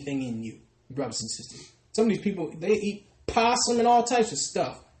put anything in you, brothers and sisters. Some of these people, they eat possum and all types of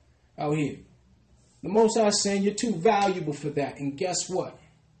stuff out here. The Most High is saying you're too valuable for that. And guess what?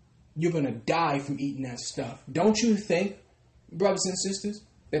 You're going to die from eating that stuff. Don't you think, brothers and sisters,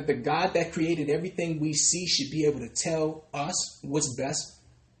 that the God that created everything we see should be able to tell us what's best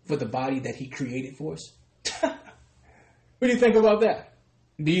for the body that he created for us? What do you think about that?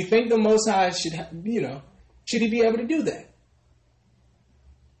 Do you think the Most High should he be able to do that?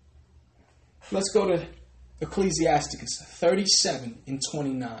 Let's go to Ecclesiasticus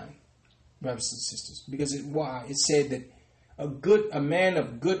 37:29, brothers and sisters. Because it said that a man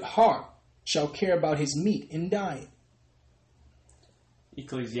of good heart shall care about his meat and diet.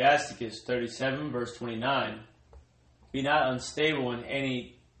 Ecclesiasticus 37, verse 29. Be not unstable in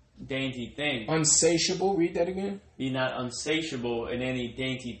any dainty thing. Unsatiable, read that again. Be not unsatiable in any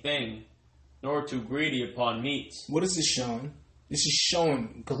dainty thing, nor too greedy upon meats. What is this showing? This is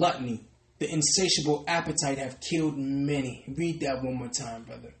showing gluttony. The insatiable appetite have killed many. Read that one more time,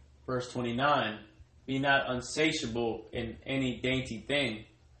 brother. Verse 29. Be not unsatiable in any dainty thing,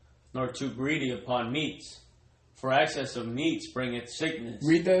 nor too greedy upon meats. For excess of meats bringeth sickness.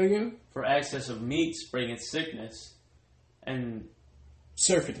 Read that again. For excess of meats bringeth sickness. And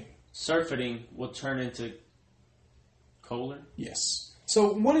surfeiting will turn into choler. Yes.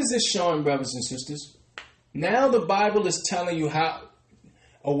 So what is this showing, brothers and sisters? Now the Bible is telling you how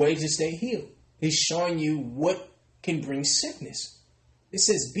a way to stay healed. It's showing you what can bring sickness. It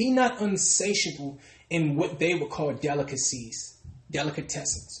says, be not unsatiable in what they would call delicatessens,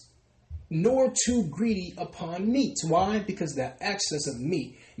 nor too greedy upon meats. Why? Because the excess of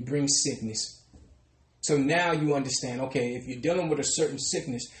meat brings sickness. So now you understand, okay, if you're dealing with a certain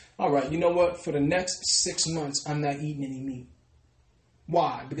sickness, all right, you know what? For the next 6 months, I'm not eating any meat.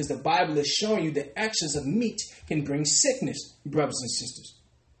 Why? Because the Bible is showing you that excess of meat can bring sickness, brothers and sisters.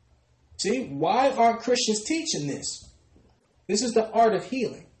 See, why are Christians teaching this? This is the art of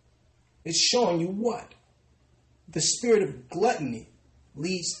healing. It's showing you what? The spirit of gluttony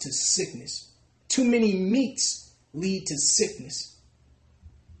leads to sickness. Too many meats lead to sickness.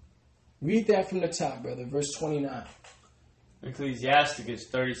 Read that from the top, brother, verse 29. Ecclesiasticus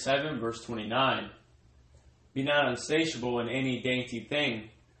 37, verse 29. Be not unsatiable in any dainty thing,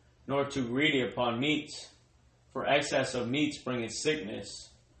 nor too greedy upon meats, for excess of meats bringeth sickness,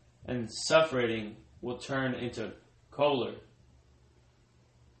 and suffering will turn into choler.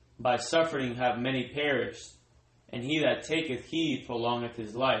 By suffering have many perished, and he that taketh heed prolongeth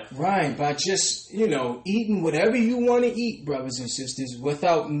his life. Right, by just, eating whatever you want to eat, brothers and sisters,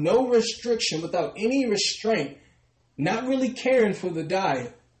 without no restriction, without any restraint, not really caring for the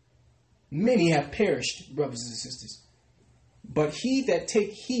diet. Many have perished, brothers and sisters. But he that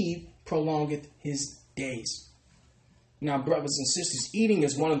take heed prolongeth his days. Now, brothers and sisters, eating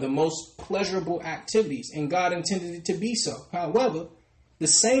is one of the most pleasurable activities, and God intended it to be so. However, the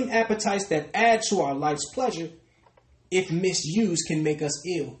same appetites that add to our life's pleasure, if misused, can make us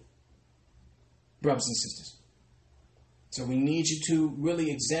ill, brothers and sisters. So we need you to really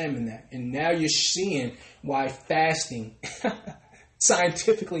examine that. And now you're seeing why fasting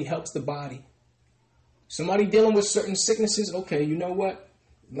scientifically helps the body. Somebody dealing with certain sicknesses, okay, you know what?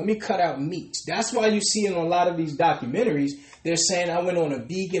 Let me cut out meats. That's why you see in a lot of these documentaries, they're saying I went on a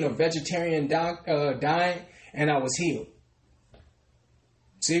vegan or vegetarian diet and I was healed.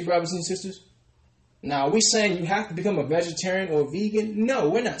 See, brothers and sisters? Now, are we saying you have to become a vegetarian or a vegan? No,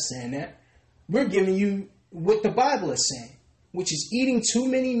 we're not saying that. We're giving you what the Bible is saying, which is eating too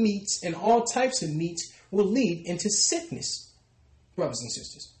many meats and all types of meats will lead into sickness, brothers and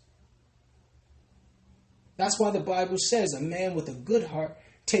sisters. That's why the Bible says a man with a good heart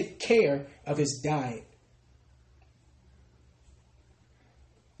take care of his diet.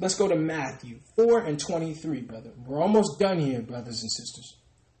 Let's go to Matthew 4:23, brother. We're almost done here, brothers and sisters.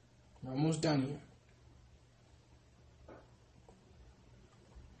 We're almost done here.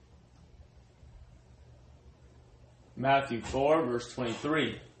 Matthew 4, verse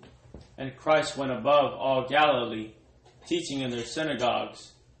 23. And Christ went above all Galilee, teaching in their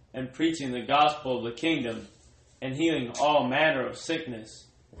synagogues, and preaching the gospel of the kingdom, and healing all manner of sickness,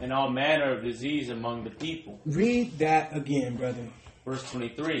 and all manner of disease among the people. Read that again, brother. Verse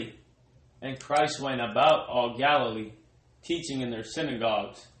 23. And Christ went about all Galilee, teaching in their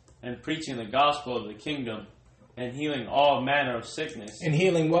synagogues, and preaching the gospel of the kingdom, and healing all manner of sickness. And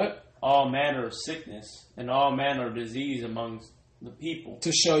healing what? all manner of sickness and all manner of disease among the people.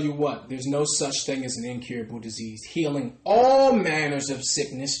 To show you what? There's no such thing as an incurable disease. Healing all manners of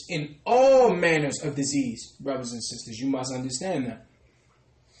sickness and all manners of disease. Brothers and sisters, you must understand that.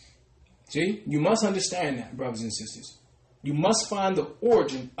 See? You must understand that, brothers and sisters. You must find the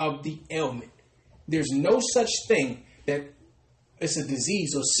origin of the ailment. There's no such thing that it's a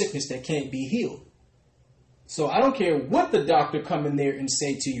disease or sickness that can't be healed. So I don't care what the doctor come in there and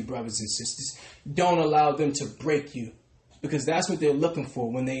say to you, brothers and sisters. Don't allow them to break you. Because that's what they're looking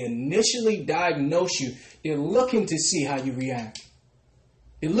for. When they initially diagnose you, they're looking to see how you react.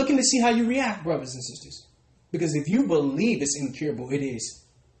 They're looking to see how you react, brothers and sisters. Because if you believe it's incurable, it is.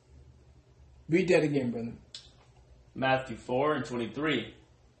 Read that again, brother. Matthew 4:23.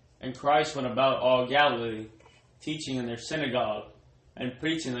 And Christ went about all Galilee, teaching in their synagogue, and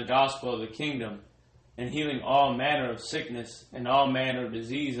preaching the gospel of the kingdom, and healing all manner of sickness and all manner of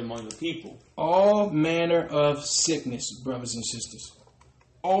disease among the people. All manner of sickness, brothers and sisters.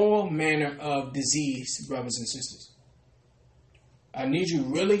 All manner of disease, brothers and sisters. I need you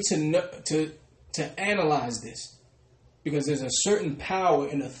really to analyze this. Because there's a certain power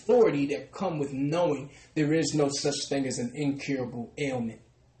and authority that come with knowing there is no such thing as an incurable ailment,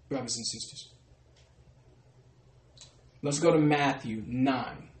 brothers and sisters. Let's go to Matthew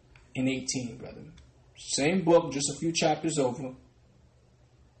 9:18, brother. Same book, just a few chapters over.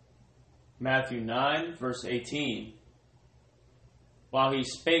 Matthew 9, verse 18. While he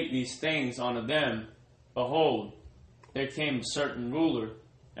spake these things unto them, behold, there came a certain ruler,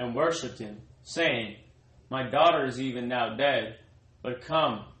 and worshipped him, saying, My daughter is even now dead, but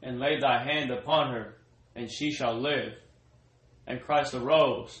come and lay thy hand upon her, and she shall live. And Christ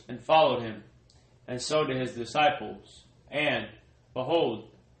arose and followed him, and so did his disciples. And,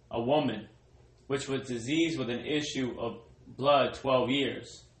 behold, a woman, which was diseased with an issue of blood 12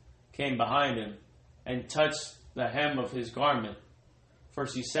 years, came behind him, and touched the hem of his garment. For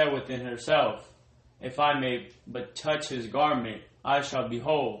she said within herself, If I may but touch his garment, I shall be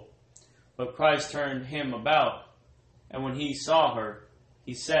whole. But Christ turned him about, and when he saw her,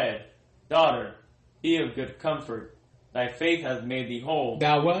 he said, Daughter, be of good comfort. Thy faith hath made thee whole.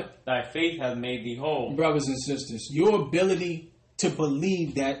 Thou what? Thy faith hath made thee whole. Brothers and sisters, your ability to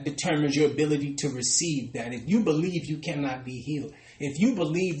believe that determines your ability to receive that. If you believe you cannot be healed, if you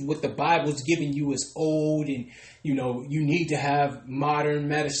believe what the Bible's giving you is old and, you need to have modern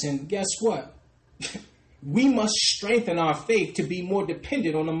medicine, guess what? We must strengthen our faith to be more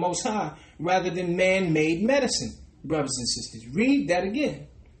dependent on the Most High rather than man-made medicine, brothers and sisters. Read that again.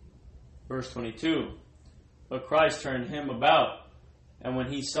 Verse 22. But Christ turned him about, and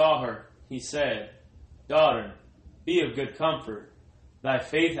when he saw her, he said, Daughter, be of good comfort. Thy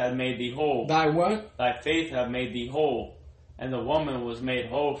faith hath made thee whole. Thy what? Thy faith hath made thee whole. And the woman was made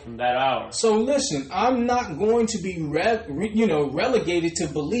whole from that hour. So listen, I'm not going to be relegated to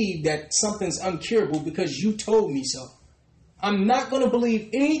believe that something's uncurable because you told me so. I'm not going to believe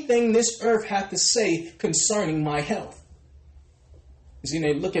anything this earth has to say concerning my health. See,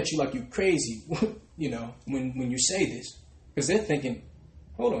 they look at you like you're crazy, when you say this. Because they're thinking,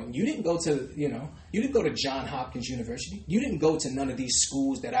 hold on, you didn't go to, you didn't go to Johns Hopkins University. You didn't go to none of these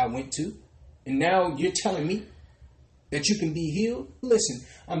schools that I went to. And now you're telling me that you can be healed? Listen,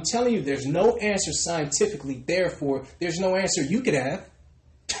 I'm telling you, there's no answer scientifically. Therefore, there's no answer you could have.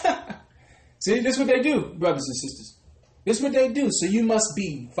 See, this is what they do, brothers and sisters. This is what they do. So you must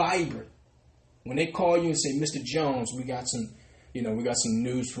be vibrant. When they call you and say, Mr. Jones, we got some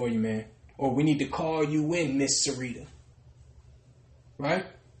news for you, man. Or we need to call you in, Miss Sarita. Right?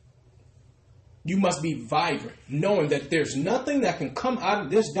 You must be vibrant, knowing that there's nothing that can come out of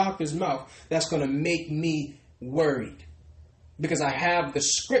this doctor's mouth that's going to make me worried, because I have the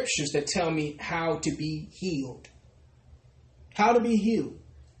scriptures that tell me how to be healed. How to be healed.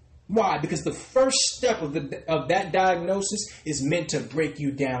 Why? Because the first step of that diagnosis is meant to break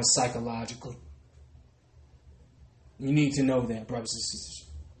you down psychologically. You need to know that, brothers and sisters.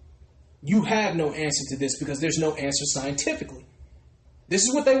 You have no answer to this because there's no answer scientifically. This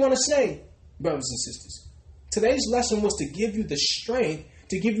is what they want to say, brothers and sisters. Today's lesson was to give you the strength,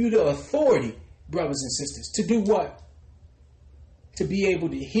 to give you the authority, brothers and sisters, to do what? To be able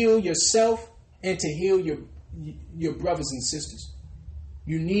to heal yourself and to heal your brothers and sisters.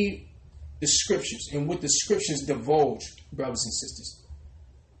 You need the scriptures, and what the scriptures divulge, brothers and sisters.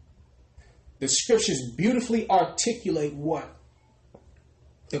 The scriptures beautifully articulate what?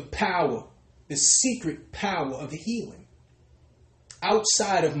 The power, the secret power of healing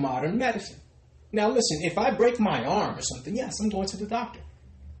outside of modern medicine. Now listen, if I break my arm or something, yes, I'm going to the doctor.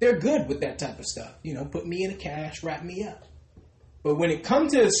 They're good with that type of stuff. Put me in a cast, wrap me up. But when it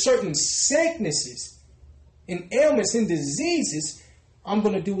comes to certain sicknesses and ailments and diseases, I'm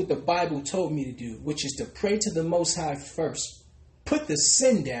going to do what the Bible told me to do, which is to pray to the Most High first. Put the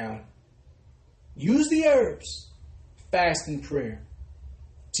sin down. Use the herbs. Fast and prayer.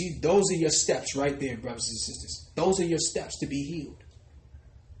 See, those are your steps right there, brothers and sisters. Those are your steps to be healed.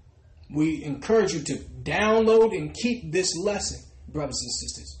 We encourage you to download and keep this lesson, brothers and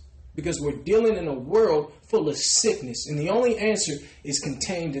sisters, because we're dealing in a world full of sickness, and the only answer is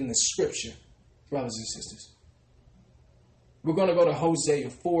contained in the scripture, brothers and sisters. We're going to go to Hosea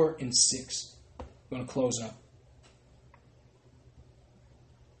 4 and 6. We're going to close up.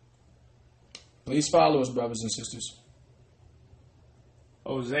 Please follow us, brothers and sisters.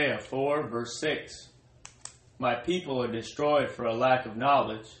 Hosea 4, verse 6. My people are destroyed for a lack of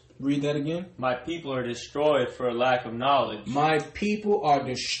knowledge. Read that again. My people are destroyed for a lack of knowledge. My people are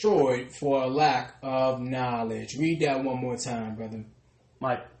destroyed for a lack of knowledge. Read that one more time, brother.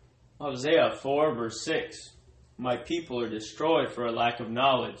 Hosea 4, verse 6. My people are destroyed for a lack of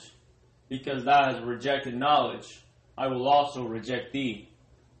knowledge. Because thou hast rejected knowledge, I will also reject thee,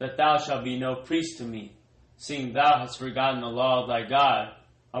 that thou shalt be no priest to me. Seeing thou hast forgotten the law of thy God,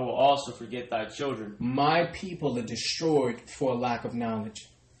 I will also forget thy children. My people are destroyed for a lack of knowledge.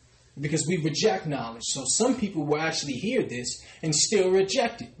 Because we reject knowledge. So some people will actually hear this and still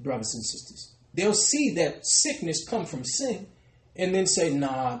reject it, brothers and sisters. They'll see that sickness come from sin and then say,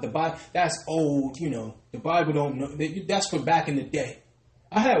 nah, the Bible, that's old, the Bible don't know. That's for back in the day.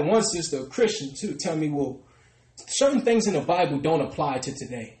 I had one sister, a Christian too, tell me, well, certain things in the Bible don't apply to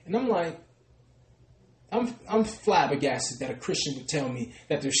today. And I'm like, I'm flabbergasted that a Christian would tell me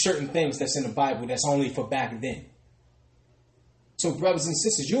that there's certain things that's in the Bible that's only for back then. So, brothers and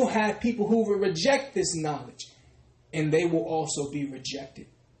sisters, you'll have people who will reject this knowledge, and they will also be rejected,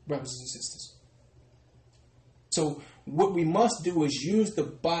 brothers and sisters. So, what we must do is use the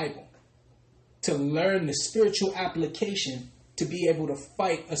Bible to learn the spiritual application to be able to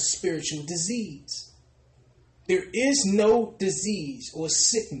fight a spiritual disease. There is no disease or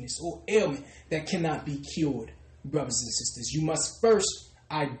sickness or ailment that cannot be cured, brothers and sisters. You must first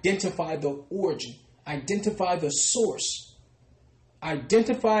identify the origin, identify the source.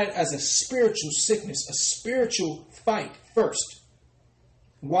 Identify it as a spiritual sickness, a spiritual fight first.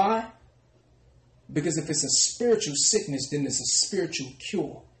 Why? Because if it's a spiritual sickness, then there's a spiritual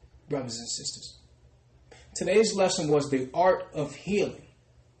cure, brothers and sisters. Today's lesson was the art of healing.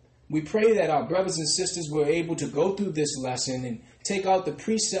 We pray that our brothers and sisters were able to go through this lesson and take out the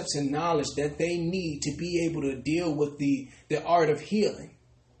precepts and knowledge that they need to be able to deal with the art of healing.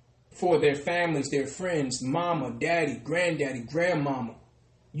 For their families, their friends, mama, daddy, granddaddy, grandmama.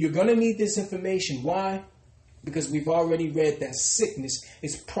 You're going to need this information. Why? Because we've already read that sickness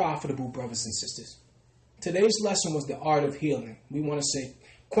is profitable, brothers and sisters. Today's lesson was the art of healing. We want to say,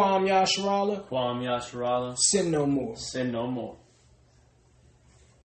 Kwam Yasharala. Kwam Yasharala. Sin no more. Sin no more.